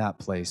us in that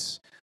place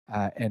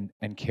and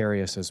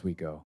carry us as we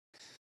go.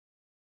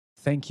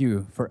 Thank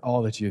you for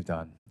all that you've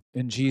done.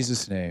 In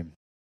Jesus' name,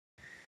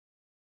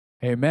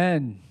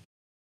 amen.